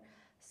there,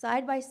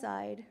 side by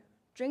side,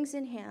 drinks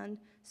in hand,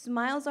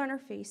 smiles on our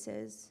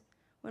faces,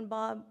 when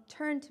Bob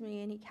turned to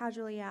me and he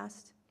casually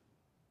asked,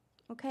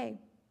 "Okay,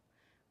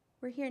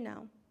 we're here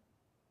now.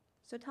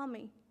 So tell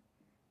me,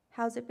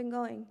 how's it been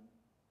going?"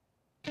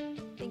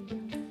 Thank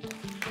you.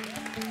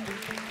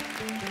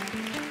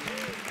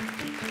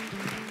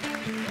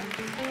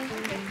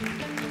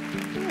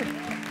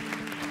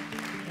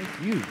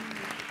 Thank you.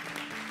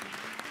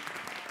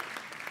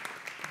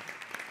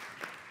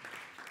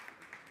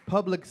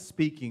 Public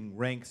speaking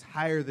ranks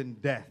higher than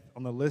death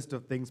on the list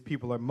of things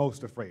people are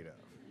most afraid of.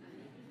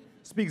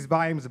 Speaks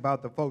volumes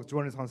about the folks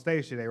joining us on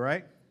stage today,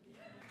 right?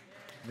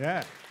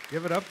 Yeah,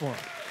 give it up for them.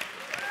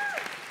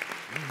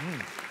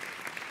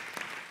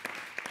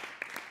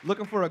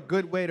 Looking for a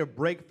good way to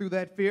break through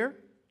that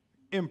fear?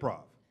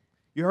 Improv.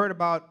 You heard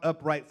about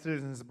Upright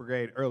Citizens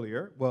Brigade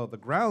earlier. Well, the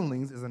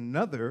Groundlings is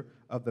another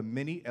of the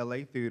many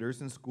LA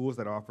theaters and schools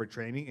that offer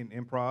training in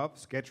improv,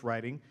 sketch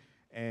writing,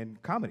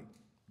 and comedy.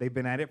 They've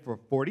been at it for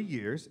 40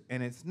 years,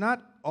 and it's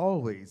not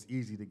always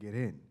easy to get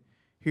in.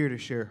 Here to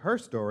share her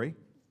story,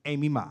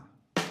 Amy Ma.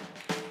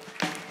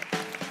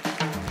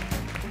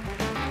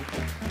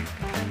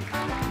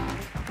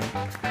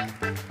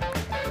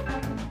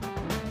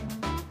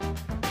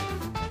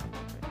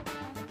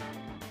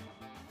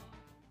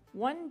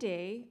 One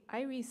day,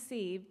 I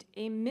received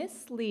a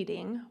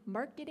misleading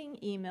marketing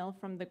email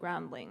from the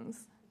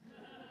Groundlings.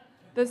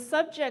 The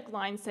subject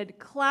line said,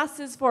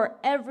 "Classes for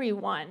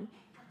everyone,"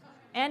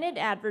 and it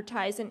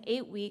advertised an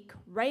 8-week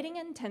writing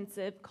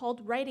intensive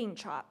called Writing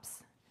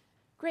Chops.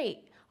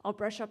 Great, I'll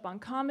brush up on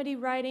comedy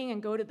writing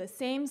and go to the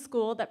same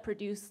school that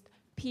produced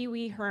Pee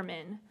Wee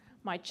Herman,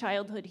 my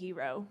childhood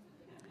hero.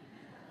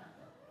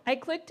 I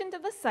clicked into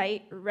the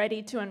site,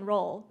 ready to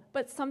enroll,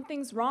 but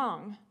something's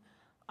wrong.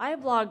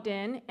 I've logged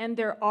in, and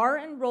there are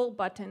enroll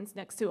buttons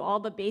next to all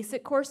the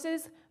basic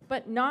courses,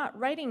 but not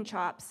Writing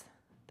Chops.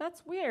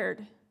 That's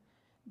weird.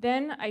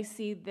 Then I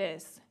see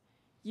this.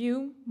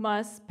 You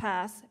must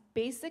pass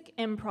basic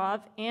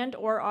improv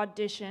and/or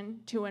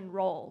audition to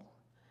enroll.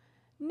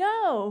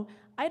 No,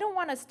 I don't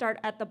want to start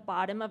at the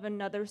bottom of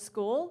another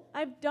school.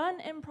 I've done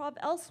improv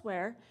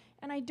elsewhere,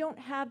 and I don't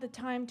have the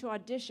time to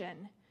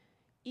audition.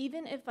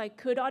 Even if I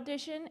could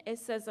audition, it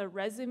says a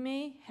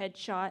resume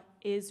headshot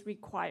is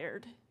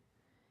required.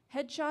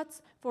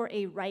 Headshots for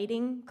a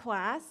writing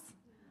class?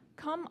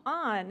 Come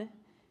on.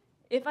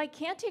 If I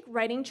can't take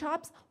Writing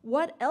Chops,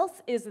 what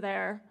else is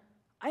there?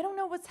 I don't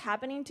know what's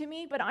happening to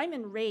me, but I'm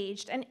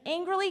enraged and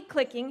angrily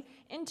clicking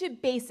into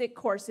basic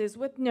courses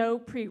with no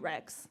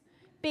prereqs.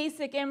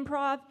 Basic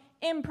improv,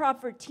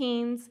 improv for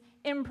teens,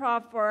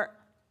 improv for...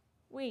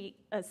 Wait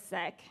a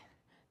sec.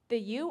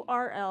 The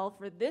URL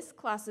for this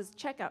class's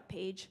checkout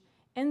page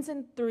ends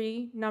in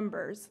 3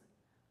 numbers.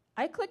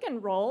 I click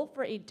enroll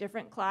for a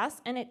different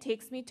class, and it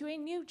takes me to a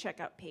new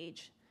checkout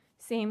page.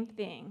 Same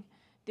thing.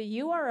 The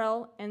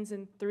URL ends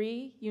in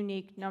 3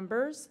 unique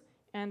numbers,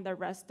 and the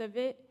rest of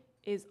it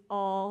is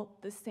all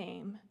the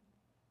same.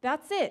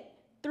 That's it.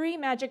 3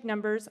 magic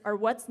numbers are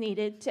what's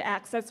needed to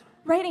access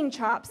Writing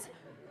Chops.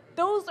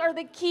 Those are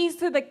the keys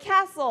to the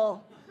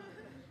castle.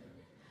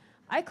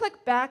 I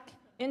click back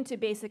into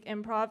basic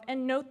improv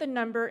and note the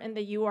number in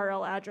the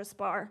URL address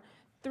bar,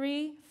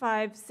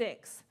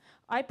 356.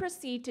 I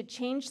proceed to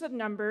change the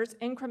numbers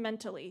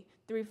incrementally,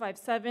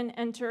 357,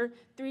 enter,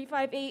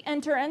 358,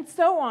 enter, and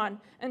so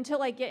on,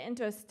 until I get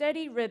into a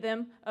steady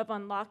rhythm of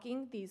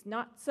unlocking these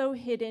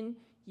not-so-hidden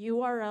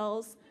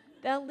URLs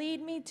that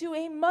lead me to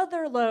a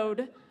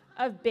motherlode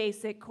of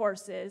basic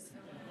courses.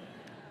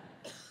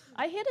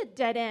 I hit a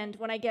dead end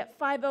when I get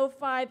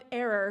 505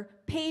 error,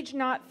 page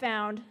not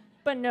found,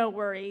 but no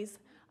worries.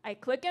 I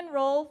click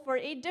enroll for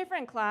a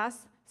different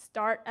class,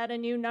 start at a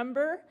new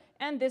number,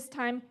 and this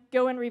time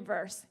go in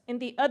reverse, in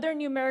the other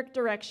numeric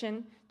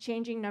direction,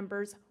 changing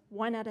numbers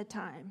one at a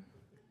time.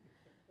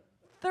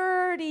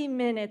 30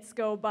 minutes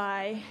go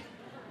by,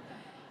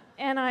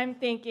 and I'm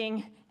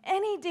thinking,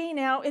 any day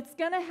now, it's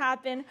gonna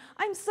happen.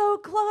 I'm so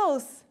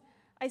close.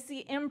 I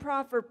see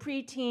improv for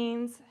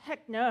preteens,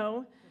 heck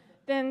no.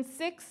 Then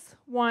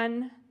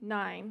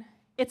 619.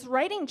 It's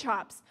Writing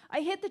Chops.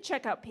 I hit the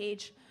checkout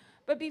page,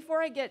 but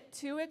before I get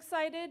too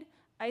excited,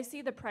 I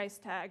see the price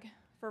tag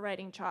for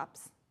Writing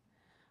Chops.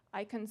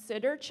 I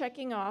consider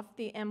checking off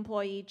the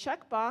employee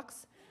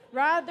checkbox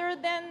rather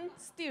than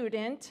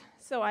student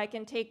so I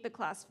can take the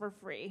class for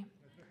free.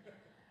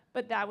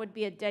 But that would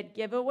be a dead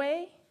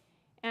giveaway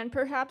and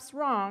perhaps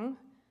wrong,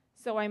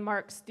 so I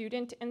mark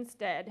student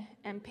instead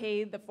and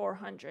pay the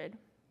 $400.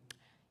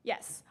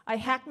 Yes, I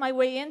hacked my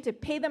way in to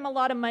pay them a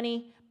lot of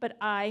money, but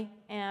I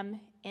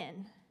am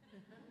in.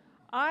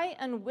 I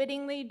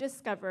unwittingly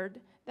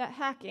discovered that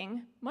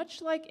hacking,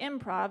 much like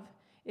improv,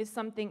 is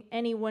something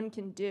anyone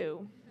can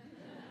do.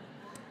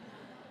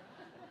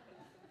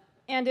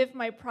 And if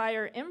my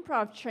prior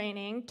improv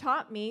training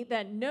taught me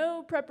that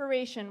no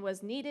preparation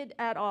was needed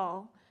at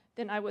all,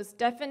 then I was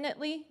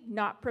definitely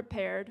not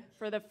prepared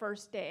for the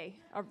first day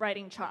of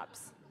Writing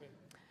Chops.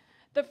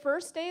 The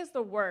first day is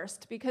the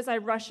worst because I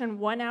rush in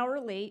 1 hour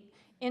late,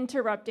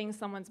 interrupting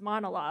someone's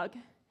monologue.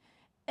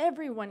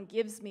 Everyone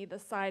gives me the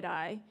side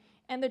eye,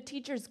 and the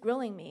teacher's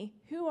grilling me.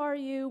 Who are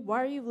you?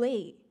 Why are you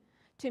late?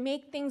 To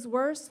make things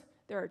worse,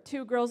 there are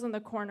 2 girls in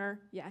the corner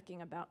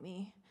yakking about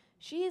me.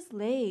 She's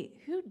late.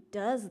 Who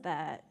does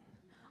that?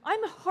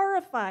 I'm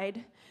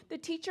horrified. The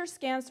teacher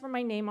scans for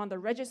my name on the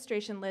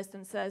registration list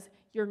and says,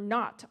 "You're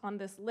not on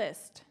this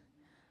list."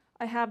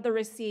 I have the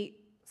receipt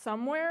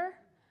somewhere.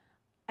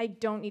 I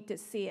don't need to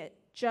see it.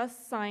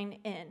 Just sign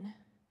in.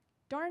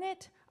 Darn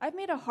it, I've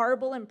made a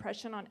horrible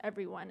impression on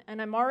everyone, and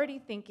I'm already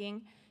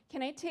thinking,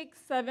 can I take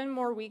 7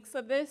 more weeks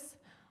of this?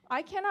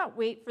 I cannot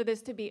wait for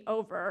this to be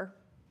over.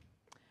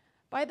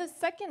 By the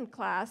second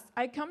class,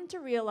 I come to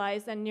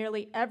realize that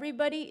nearly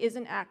everybody is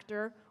an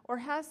actor or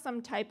has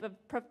some type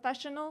of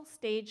professional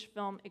stage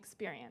film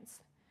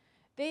experience.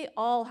 They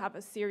all have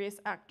a serious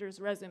actor's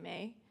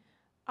resume.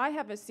 I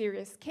have a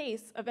serious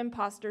case of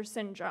imposter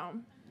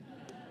syndrome.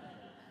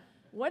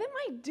 What am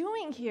I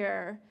doing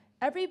here?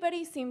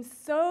 Everybody seems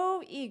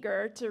so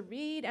eager to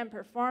read and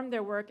perform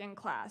their work in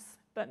class,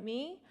 but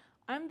me,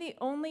 I'm the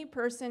only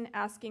person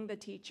asking the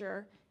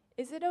teacher,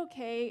 is it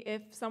okay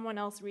if someone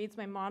else reads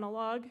my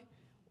monologue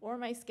or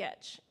my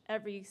sketch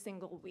every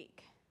single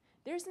week?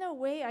 There's no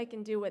way I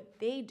can do what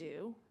they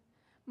do.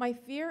 My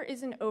fear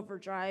is in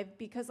overdrive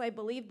because I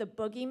believe the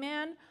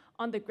boogeyman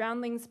on the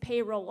groundlings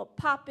payroll will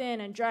pop in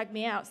and drag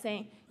me out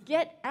saying,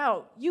 "Get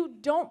out, you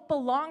don't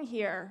belong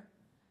here."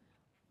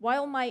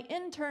 While my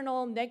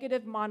internal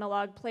negative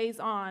monologue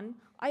plays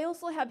on, I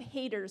also have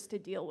haters to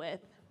deal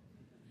with.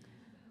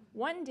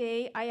 One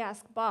day, I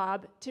asked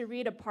Bob to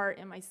read a part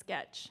in my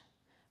sketch.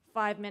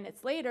 5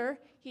 minutes later,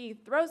 he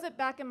throws it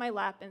back in my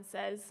lap and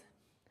says,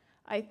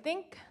 "I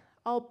think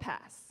I'll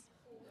pass."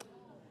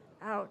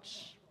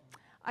 Ouch.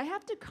 I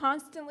have to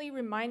constantly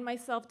remind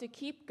myself to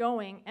keep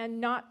going and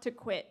not to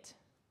quit.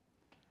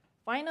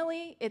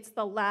 Finally, it's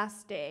the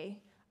last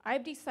day.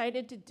 I've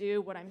decided to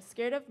do what I'm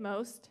scared of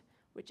most,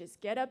 which is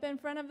get up in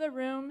front of the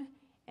room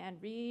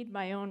and read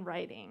my own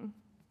writing.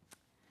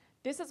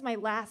 This is my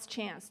last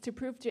chance to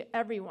prove to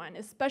everyone,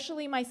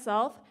 especially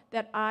myself,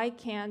 that I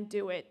can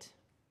do it.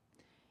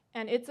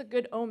 And it's a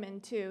good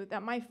omen, too,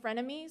 that my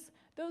frenemies,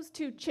 those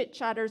 2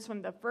 chit-chatters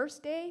from the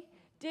first day,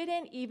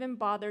 didn't even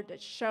bother to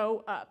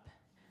show up.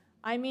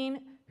 I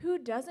mean, who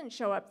doesn't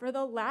show up for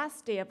the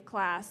last day of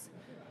class?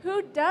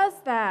 Who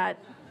does that?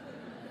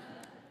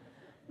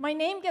 My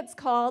name gets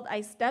called,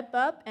 I step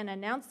up and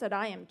announce that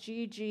I am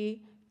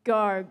Gigi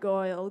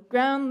Gargoyle,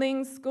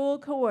 Groundlings School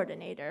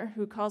Coordinator,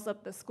 who calls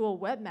up the school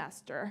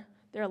webmaster.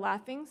 They're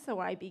laughing, so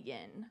I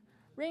begin.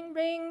 Ring,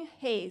 ring.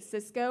 Hey,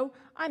 Cisco.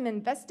 I'm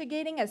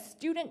investigating a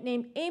student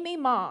named Amy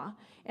Ma,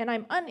 and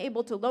I'm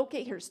unable to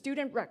locate her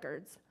student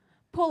records.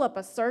 Pull up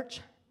a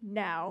search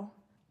now.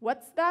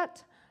 What's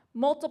that?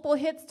 Multiple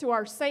hits to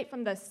our site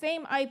from the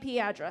same IP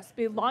address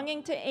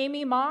belonging to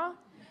Amy Ma?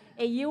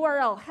 A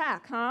URL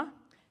hack, huh?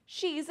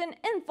 She's an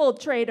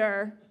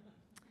infiltrator.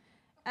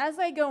 As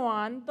I go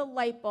on, the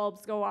light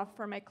bulbs go off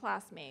for my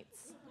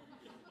classmates.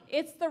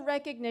 It's the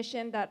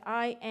recognition that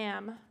I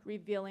am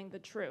revealing the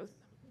truth.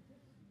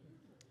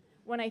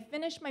 When I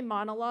finish my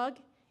monologue,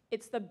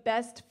 it's the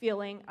best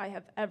feeling I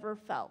have ever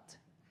felt.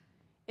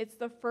 It's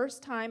the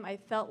first time I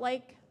felt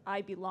like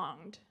I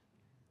belonged.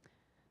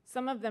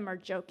 Some of them are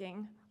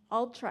joking.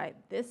 I'll try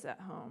this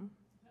at home.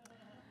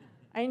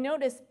 I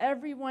notice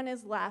everyone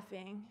is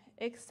laughing,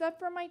 except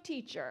for my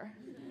teacher,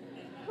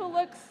 who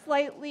looks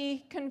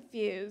slightly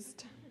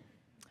confused.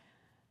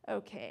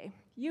 Okay,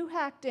 you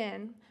hacked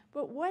in,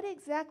 but what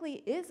exactly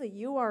is a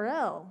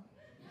URL?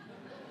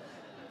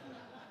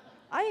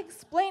 I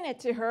explain it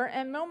to her,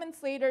 and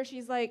moments later,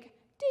 she's like,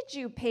 "Did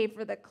you pay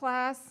for the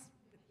class?"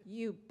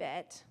 "You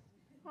bet."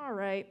 "All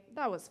right,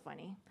 that was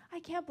funny. I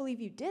can't believe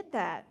you did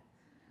that."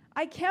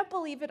 "I can't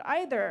believe it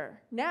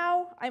either.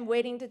 Now I'm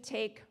waiting to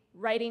take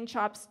Writing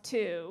Chops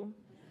 2.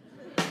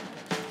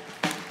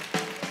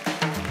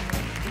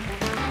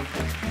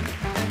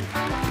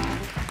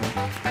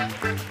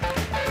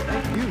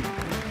 Thank you.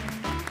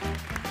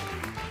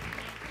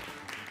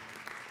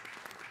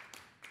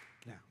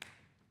 Now,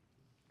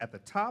 at the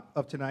top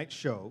of tonight's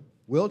show,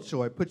 Will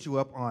Choi put you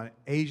up on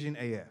Asian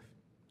AF.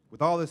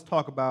 With all this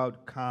talk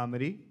about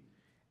comedy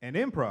and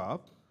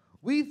improv,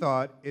 we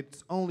thought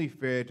it's only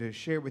fair to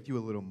share with you a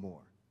little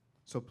more.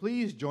 So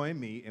please join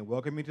me in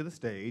welcoming to the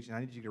stage, and I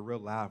need you to get real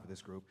loud for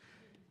this group,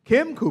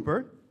 Kim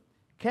Cooper,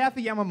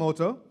 Kathy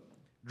Yamamoto,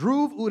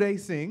 Dhruv Uday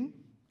Singh,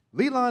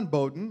 Leland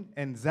Bowden,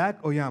 and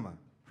Zach Oyama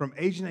from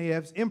Asian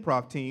AF's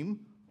improv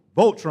team,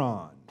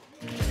 Voltron.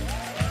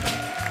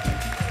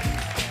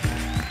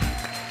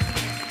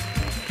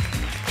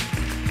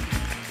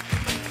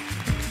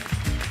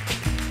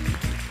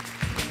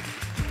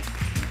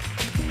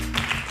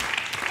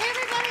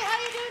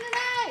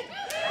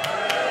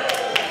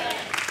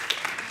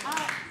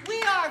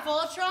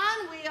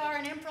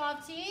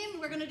 Team.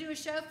 We're going to do a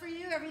show for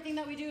you. Everything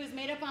that we do is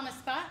made up on the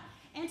spot.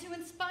 And to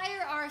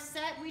inspire our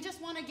set, we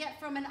just want to get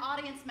from an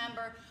audience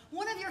member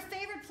one of your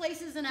favorite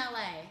places in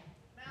LA.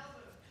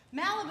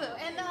 Malibu.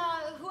 And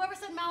whoever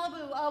said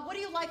Malibu, what do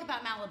you like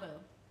about Malibu?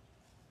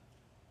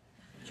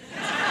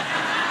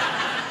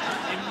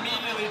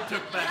 Immediately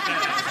took back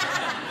that answer.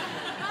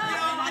 I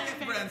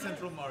get Grand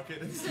Central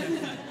Market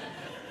instead.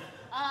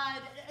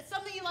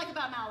 Something you like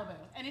about Malibu.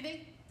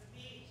 Anything?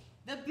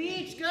 The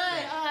beach,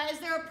 good. Is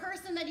there a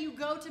person that you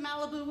go to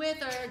Malibu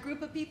with, or a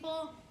group of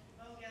people?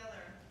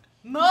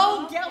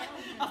 Mo Geller.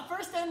 A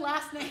first and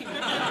last name.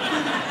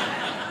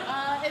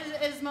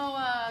 Is Mo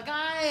a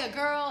guy, a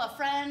girl, a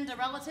friend, a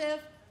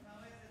relative? Mo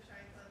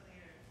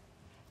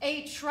is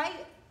a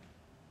triathlon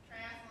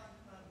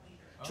club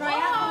leader.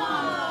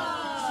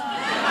 Triathlon.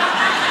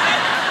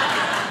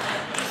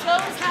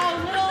 Shows how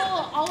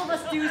little all of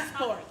us do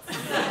sports.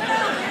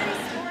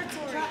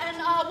 And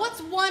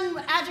what's one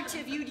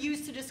adjective you'd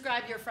use to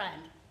describe your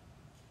friend?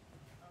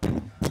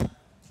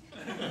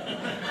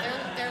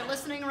 They're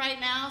listening right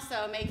now,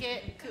 so make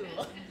it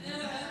cool.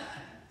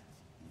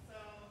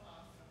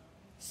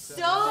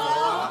 So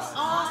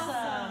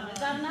awesome. Is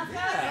that enough?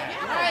 Yeah.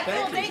 All right,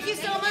 cool. Thank you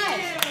so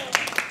much.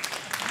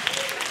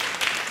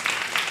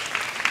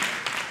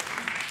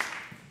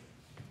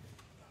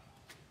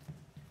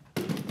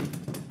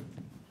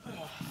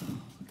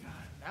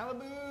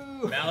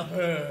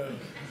 Malibu.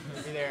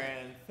 We'll be there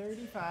in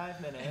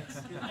 35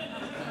 minutes.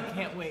 I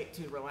can't wait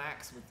to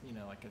relax with,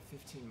 like a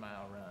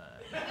 15-mile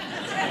run.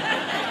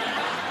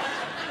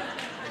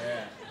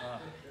 Yeah.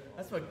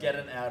 That's what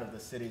getting out of the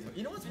cities.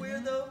 You know what's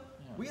weird, though?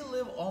 Yeah. We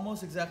live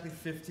almost exactly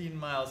 15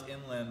 miles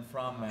inland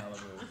from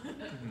Malibu.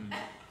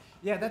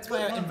 Yeah, that's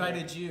why I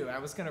invited you. I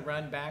was going to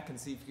run back and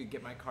see if you could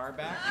get my car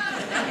back.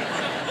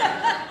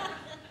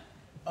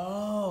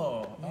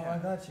 Oh, I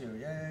got you.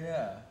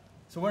 Yeah.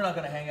 So we're not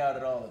going to hang out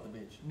at all at the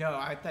beach? No,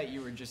 I thought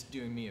you were just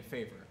doing me a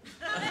favor.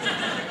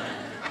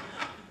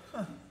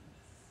 Huh.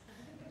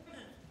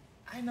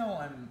 I know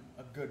I'm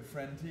a good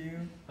friend to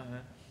you.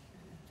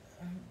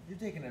 You're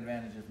taking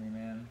advantage of me,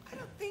 man. I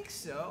don't think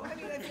so. I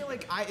mean, I feel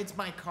like it's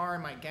my car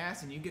and my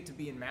gas, and you get to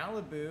be in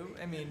Malibu.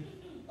 I mean...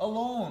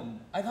 Alone.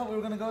 I thought we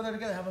were going to go there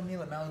together, have a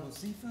meal at Malibu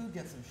Seafood,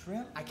 get some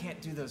shrimp. I can't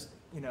do those,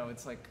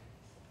 it's like...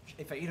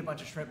 If I eat a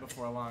bunch of shrimp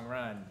before a long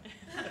run,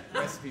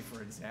 recipe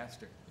for a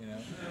disaster,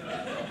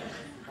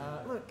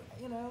 Look,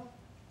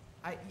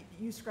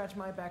 you scratch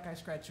my back, I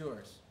scratch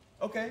yours.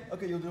 Okay,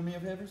 you'll do me a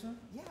favor, sir?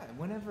 Yeah,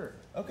 whenever.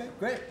 Okay,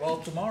 great. Well,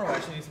 tomorrow I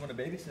actually need someone to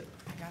babysit.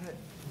 I got it.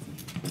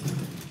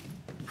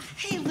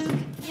 Hey, Luke,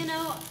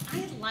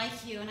 I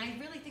like you, and I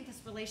really think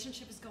this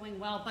relationship is going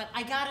well, but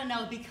I gotta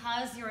know,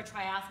 because you're a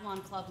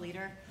triathlon club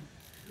leader,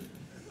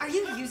 are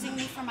you using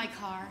me for my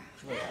car?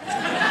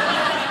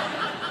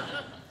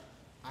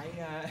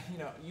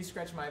 You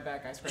scratch my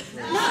back, I scratch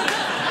yours. Luke,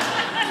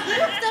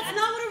 that's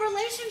not what a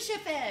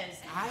relationship is.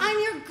 I'm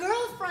your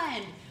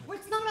girlfriend.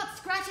 It's not about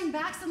scratching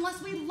backs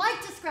unless we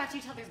like to scratch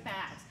each other's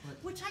backs,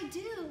 which I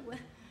do.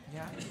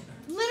 Yeah?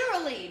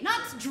 Literally,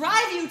 not to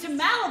drive you to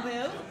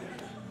Malibu.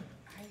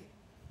 I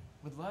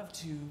would love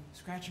to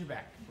scratch your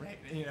back, right?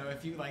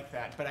 If you like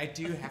that, but I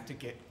do have to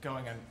get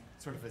going on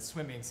sort of a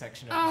swimming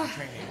section of my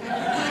training.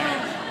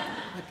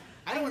 Look,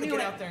 I don't want to get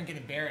out there and get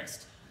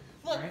embarrassed.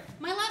 Look,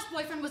 my last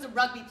boyfriend was a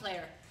rugby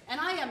player, and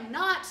I am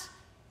not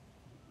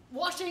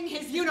washing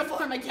his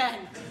uniform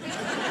again.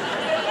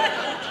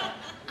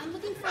 I'm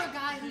looking for a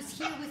guy who's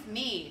here with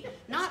me,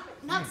 not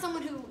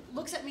someone who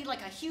looks at me like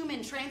a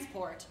human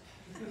transport.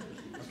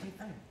 Okay,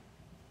 fine.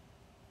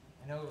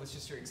 I know it was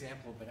just your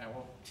example, but I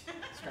won't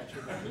scratch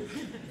your back.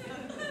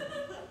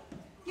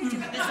 You're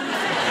doing this.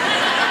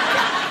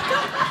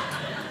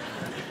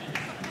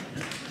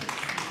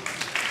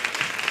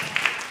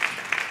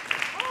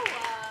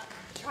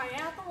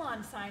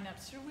 Triathlon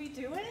sign-ups. Should we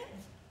do it?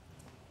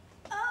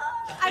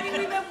 I mean,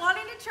 we've been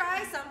wanting to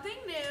try something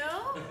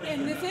new.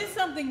 And this is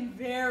something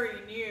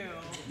very new.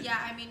 Yeah,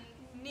 I mean,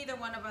 neither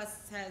one of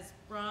us has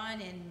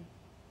run in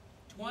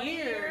 20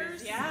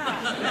 years.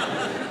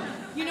 Yeah.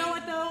 You know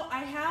what, though?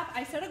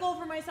 I set a goal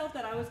for myself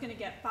that I was going to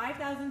get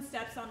 5,000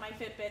 steps on my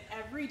Fitbit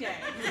every day.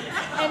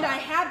 And I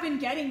have been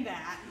getting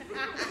that.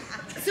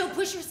 So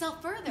push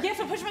yourself further. Yeah,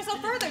 so push myself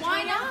further.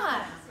 Why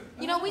not?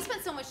 We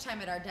spend so much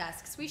time at our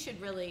desks. We should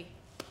really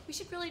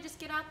just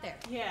get out there.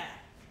 Yeah.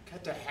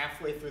 Cut to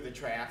halfway through the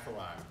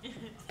triathlon.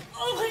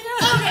 Oh my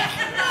God!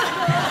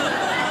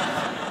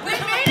 We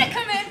made a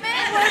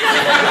commitment!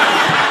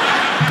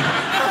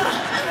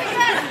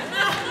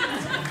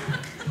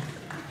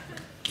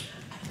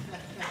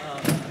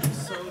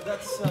 So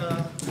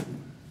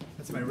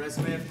that's my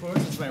resume, of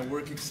course. It's my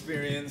work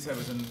experience. I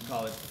was in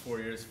college for 4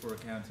 years for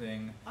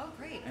accounting. Oh,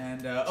 great.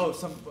 And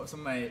some of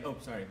my. Oh,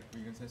 sorry. Were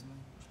you gonna say something?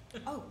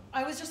 Oh,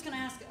 I was just going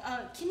to ask,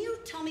 can you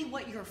tell me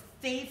what your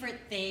favorite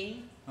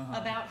thing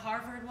about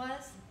Harvard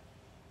was?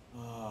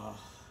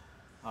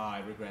 I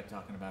regret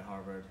talking about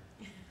Harvard.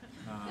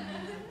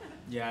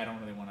 Yeah, I don't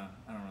really want to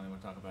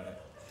talk about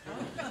it.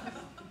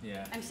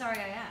 Yeah. I'm sorry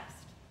I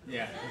asked.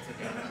 Yeah, it's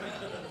okay.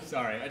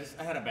 Sorry,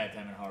 I had a bad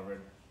time at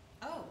Harvard.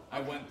 Oh. Okay. I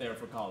went there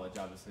for college,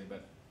 obviously,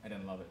 but I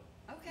didn't love it.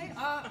 Okay.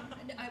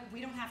 We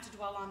don't have to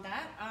dwell on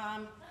that.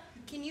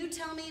 Can you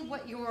tell me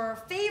what your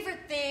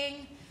favorite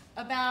thing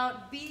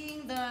about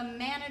being the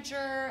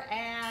manager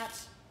at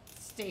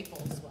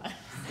Staples was?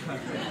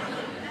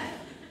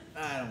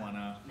 I don't want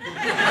to.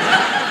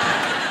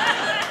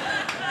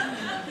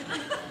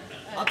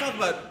 I'll talk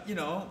about,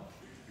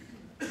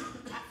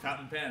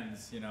 fountain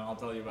pens, I'll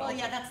tell you about. Well,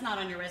 yeah, that's not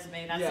on your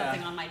resume. That's Yeah.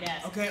 something on my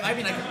desk. Okay, I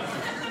mean, I can.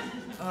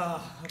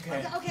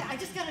 Okay. Okay, I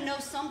just gotta know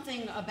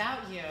something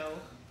about you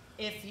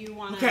if you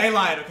wanna. Okay, I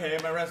lied, okay?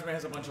 My resume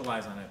has a bunch of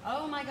lies on it.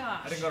 Oh my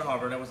gosh. I didn't go to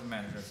Harvard. I wasn't a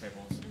manager at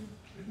Staples.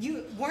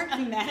 You weren't a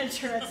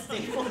manager at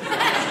Staples.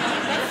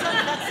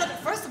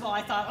 First of all,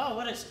 I thought, oh,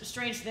 what a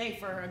strange thing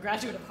for a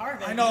graduate of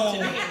Harvard. I know. To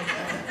be.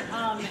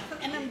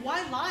 And then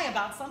why lie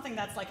about something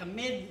that's like a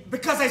mid?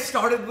 Because I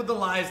started with the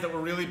lies that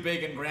were really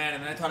big and grand,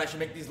 and then I thought I should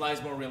make these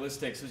lies more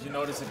realistic, so as you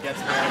notice it gets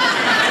more.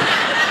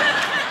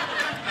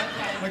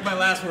 Like my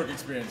last work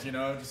experience, it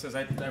just says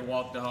I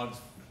walk dogs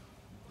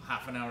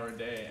half an hour a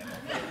day.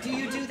 Do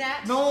you do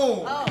that?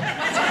 No. Oh.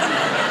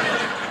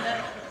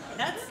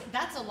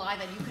 That's a lie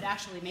that you could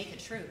actually make a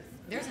truth.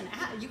 There's an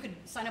app. You could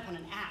sign up on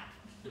an app.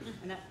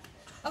 And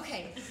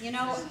okay,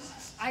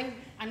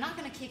 I'm not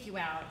gonna kick you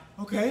out.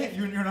 Okay,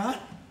 you're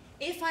not?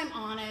 If I'm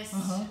honest,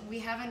 we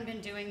haven't been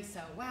doing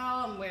so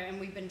well, and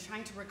we've been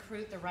trying to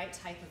recruit the right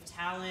type of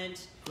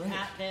talent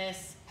at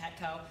this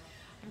Petco.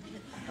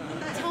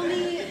 Tell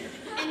me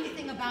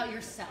anything about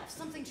yourself,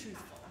 something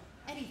truthful,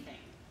 anything.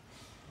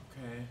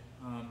 Okay.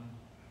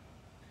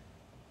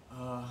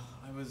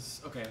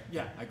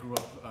 I grew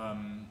up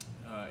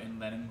in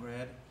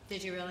Leningrad.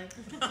 Did you really?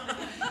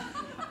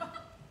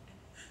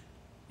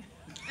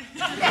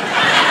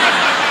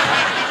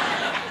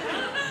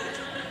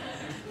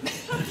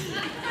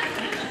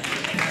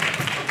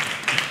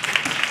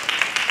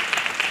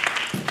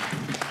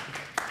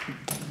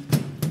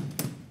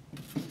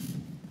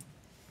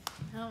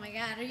 Oh my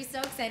God, are you so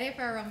excited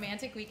for a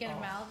romantic weekend in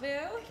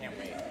Malibu? Can't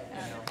wait.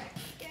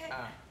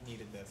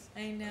 Needed this.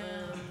 I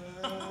know.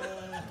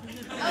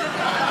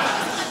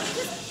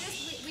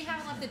 We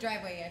haven't left the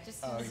driveway yet.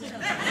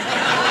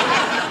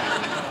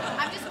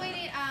 I'm just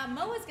waiting.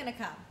 Mo is gonna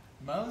come.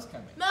 Mo's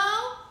coming.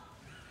 Mo,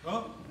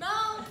 Oh.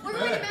 we're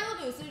going to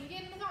Malibu, so you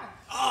get in the car.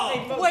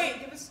 Oh,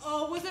 wait.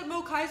 Was it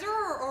Mo Kaiser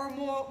or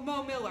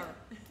Mo Miller?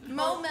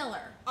 Mo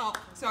Miller. Oh,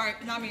 sorry,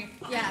 not me.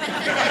 Yeah.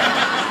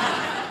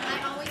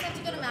 I always have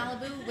to go to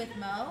Malibu with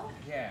Mo.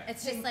 Yeah.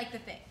 It's just like the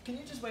thing. Can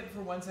you just wait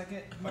for 1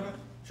 second?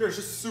 Sure, it's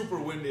just super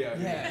windy out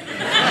here.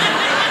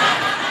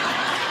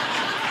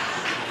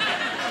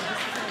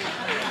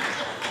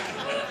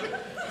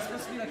 It's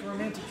supposed to be like a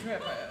romantic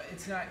trip.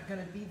 It's not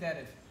gonna be that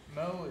if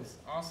Mo is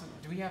also.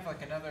 Do we have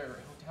like another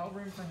hotel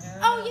room for him?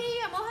 Oh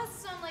yeah. Mo has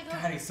some like.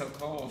 God, he's so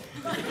cold.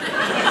 Get in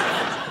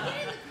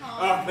the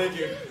car. Oh, thank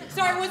you.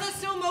 Sorry, was it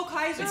still Mo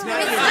Kaiser? It's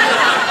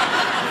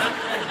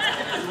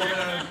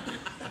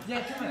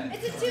Yeah, come on.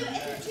 It's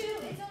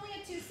only a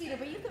two-seater,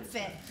 but you can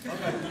fit.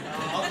 Okay,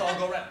 I'll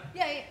go rent.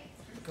 Yeah.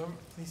 Go,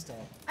 please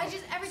don't. Every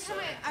time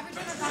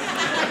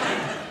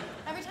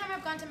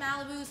I've gone to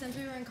Malibu since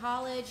we were in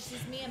college,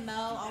 just me and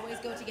Mo always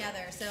go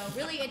together. So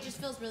really, it just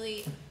feels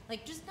really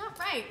like just not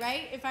right?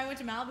 If I went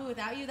to Malibu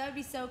without you, that would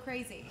be so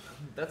crazy.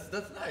 That's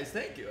nice.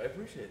 Thank you. I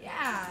appreciate it.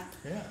 Yeah.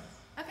 Yeah.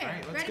 Okay. All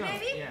right, let's ready, go.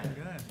 baby? Yeah.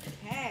 Good.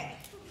 Okay.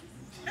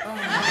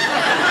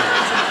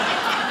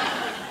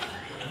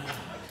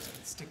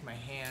 Stick my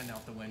hand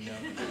out the window.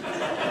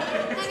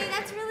 Honey,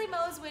 that's really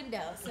Mo's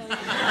window. So.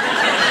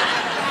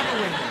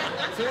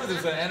 So what is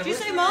this, an anniversary? Did you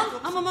say Mo?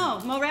 I'm a Mo.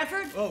 Mo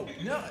Radford? Oh,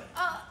 no.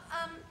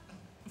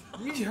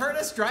 You heard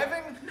us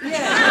driving?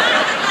 Yeah.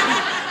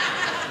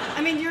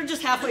 I mean, you're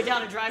just halfway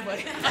down a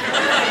driveway.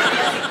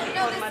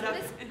 No,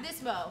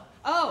 this Mo.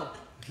 Oh,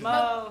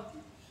 Mo.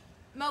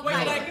 Mo.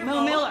 Wait,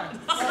 Mo Miller.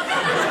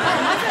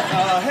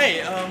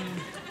 Hey,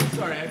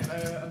 sorry,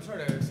 I'm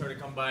sorry to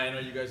come by. I know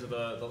you guys are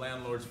the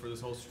landlords for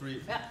this whole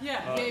street.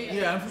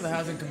 Yeah. I'm from the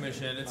Housing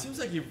Commission. It seems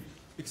like you've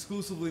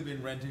exclusively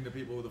been renting to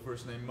people with the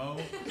first name Mo.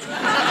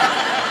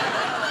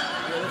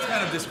 That's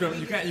kind of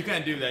discriminatory. You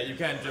can't do that. You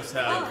can't just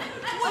have.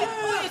 Wait,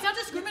 it's not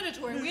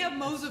discriminatory. We have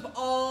Mo's of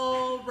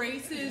all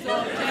races,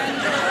 all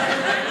genders,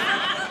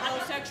 all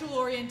sexual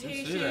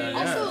orientation. Yeah.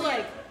 Also,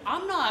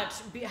 I'm not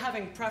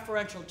having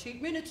preferential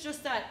treatment. It's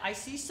just that I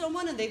see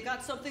someone and they've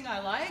got something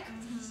I like,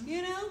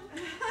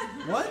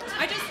 What?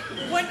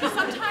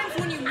 Sometimes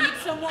when you meet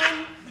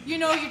someone, you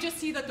just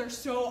see that they're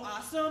so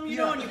awesome, and you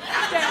have to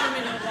have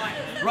them in your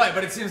life. Right,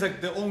 but it seems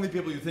like the only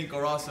people you think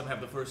are awesome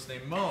have the first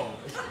name Mo.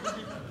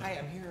 Hi,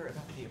 I'm here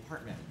about the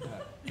apartment.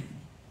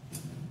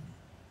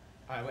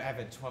 I have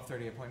a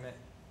 12:30 appointment.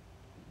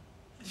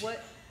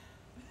 What?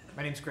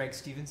 My name's Greg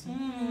Stevenson.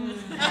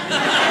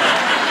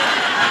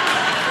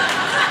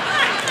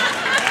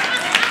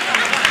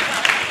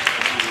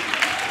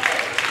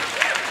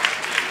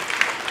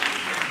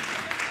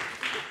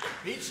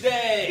 Beach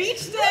day!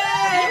 Beach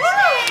day!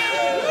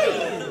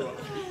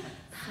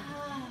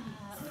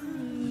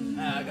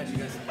 I got you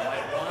guys some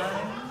white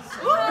wines.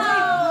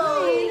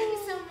 Oh, thank you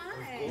so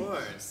much. Of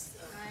course.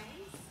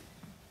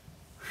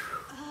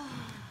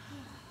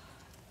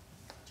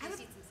 I would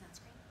need some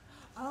sunscreen.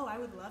 Oh, I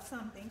would love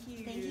some. Thank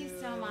you. Thank you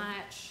so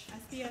much.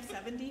 SPF SPF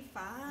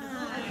 75.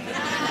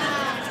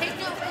 Take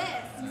no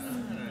risks.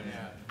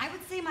 I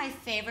would say my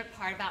favorite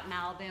part about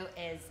Malibu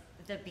is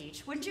the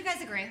beach. Wouldn't you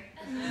guys agree?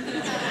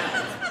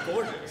 It's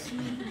gorgeous.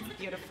 It's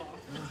beautiful.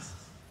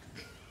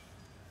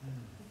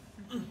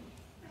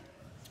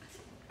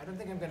 I don't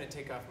think I'm going to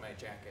take off my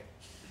jacket.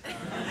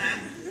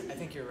 I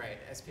think you're right.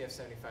 SPF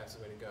 75 is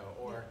the way to go,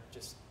 or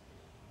just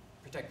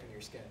protecting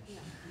your skin.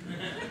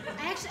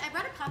 I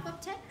brought a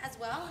pop-up tent as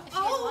well. If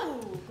you guys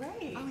want.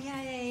 Great. Oh,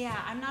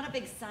 yeah. I'm not a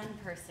big sun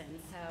person,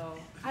 so.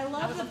 I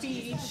love the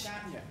beach.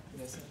 Yeah,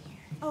 this is.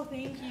 Oh,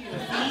 thank you. Thank you.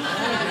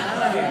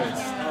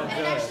 Oh,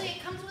 And actually,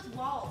 it comes with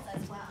walls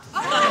as well.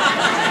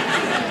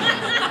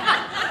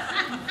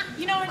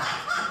 You know,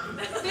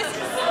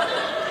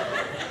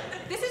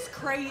 this is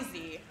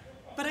crazy.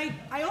 But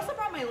I also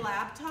brought my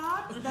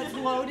laptop that's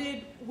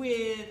loaded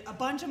with a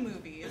bunch of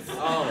movies.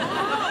 Oh.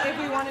 If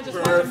we want to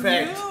just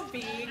Perfect. watch a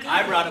movie.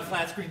 I brought a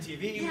flat screen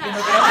TV. You can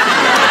hook it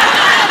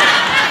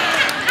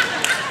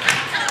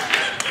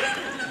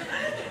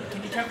up.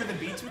 Can you cover the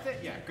beach with it?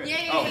 Yeah, good.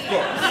 Yeah. Oh, of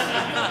course.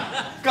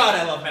 God,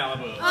 I love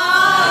Malibu.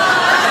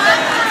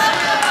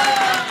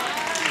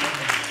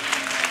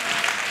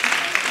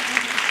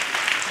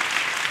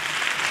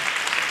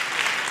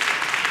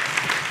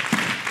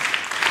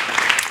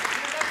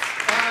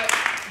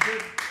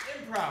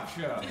 Improv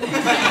show.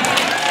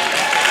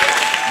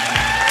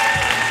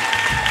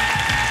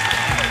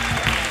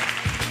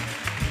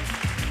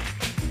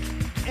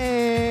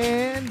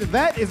 And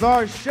that is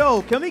our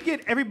show. Can we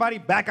get everybody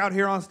back out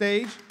here on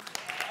stage?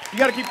 You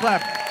gotta keep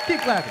clapping.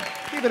 Keep clapping.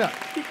 Keep it up.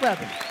 Keep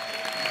clapping.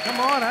 Come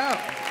on out.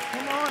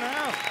 Come on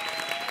out.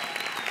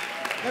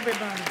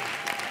 Everybody.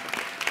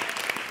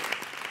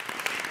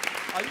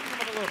 Oh, you can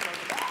come up a little further.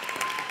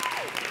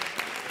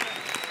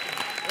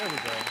 There we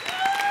go.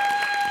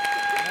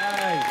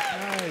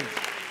 Nice.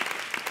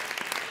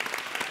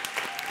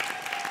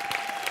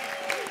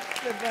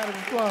 Good round of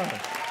applause.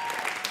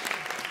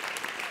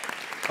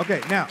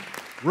 Okay, now,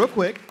 real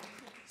quick,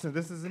 since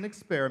this is an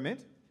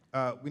experiment,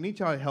 we need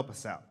y'all to help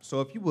us out.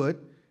 So if you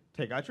would,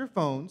 take out your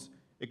phones,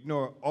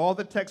 ignore all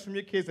the texts from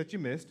your kids that you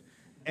missed,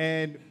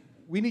 and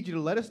we need you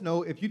to let us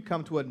know if you'd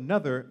come to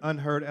another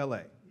Unheard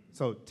LA.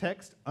 So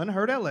text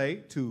Unheard LA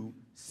to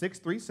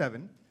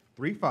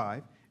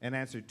 63735 and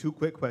answer 2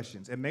 quick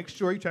questions. And make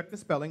sure you check the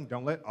spelling.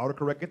 Don't let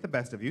autocorrect get the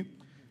best of you.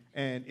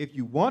 And if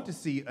you want to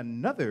see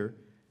another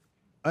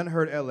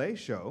Unheard LA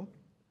show,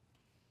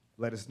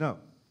 let us know,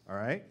 all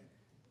right?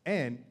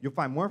 And you'll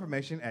find more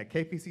information at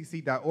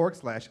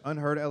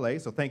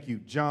kpcc.org/unheardla. So thank you,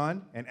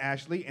 John and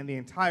Ashley and the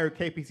entire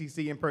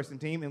KPCC In Person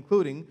team,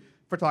 including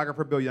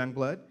photographer Bill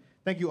Youngblood.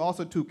 Thank you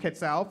also to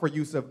Quetzal for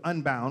use of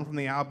Unbound from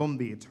the album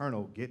The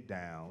Eternal Get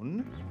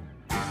Down.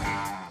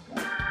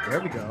 There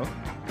we go.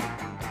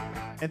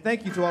 And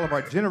thank you to all of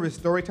our generous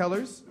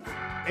storytellers,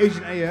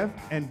 Asian AF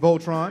and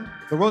Voltron,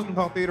 the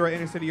Rosenthal Theater at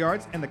Inner City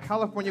Arts, and the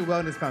California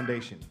Wellness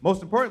Foundation.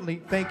 Most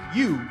importantly, thank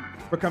you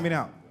for coming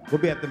out.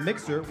 We'll be at the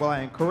Mixer while I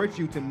encourage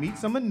you to meet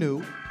someone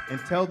new and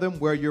tell them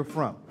where you're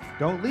from.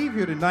 Don't leave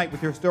here tonight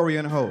with your story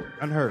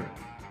unheard.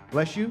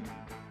 Bless you.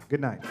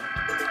 Good night.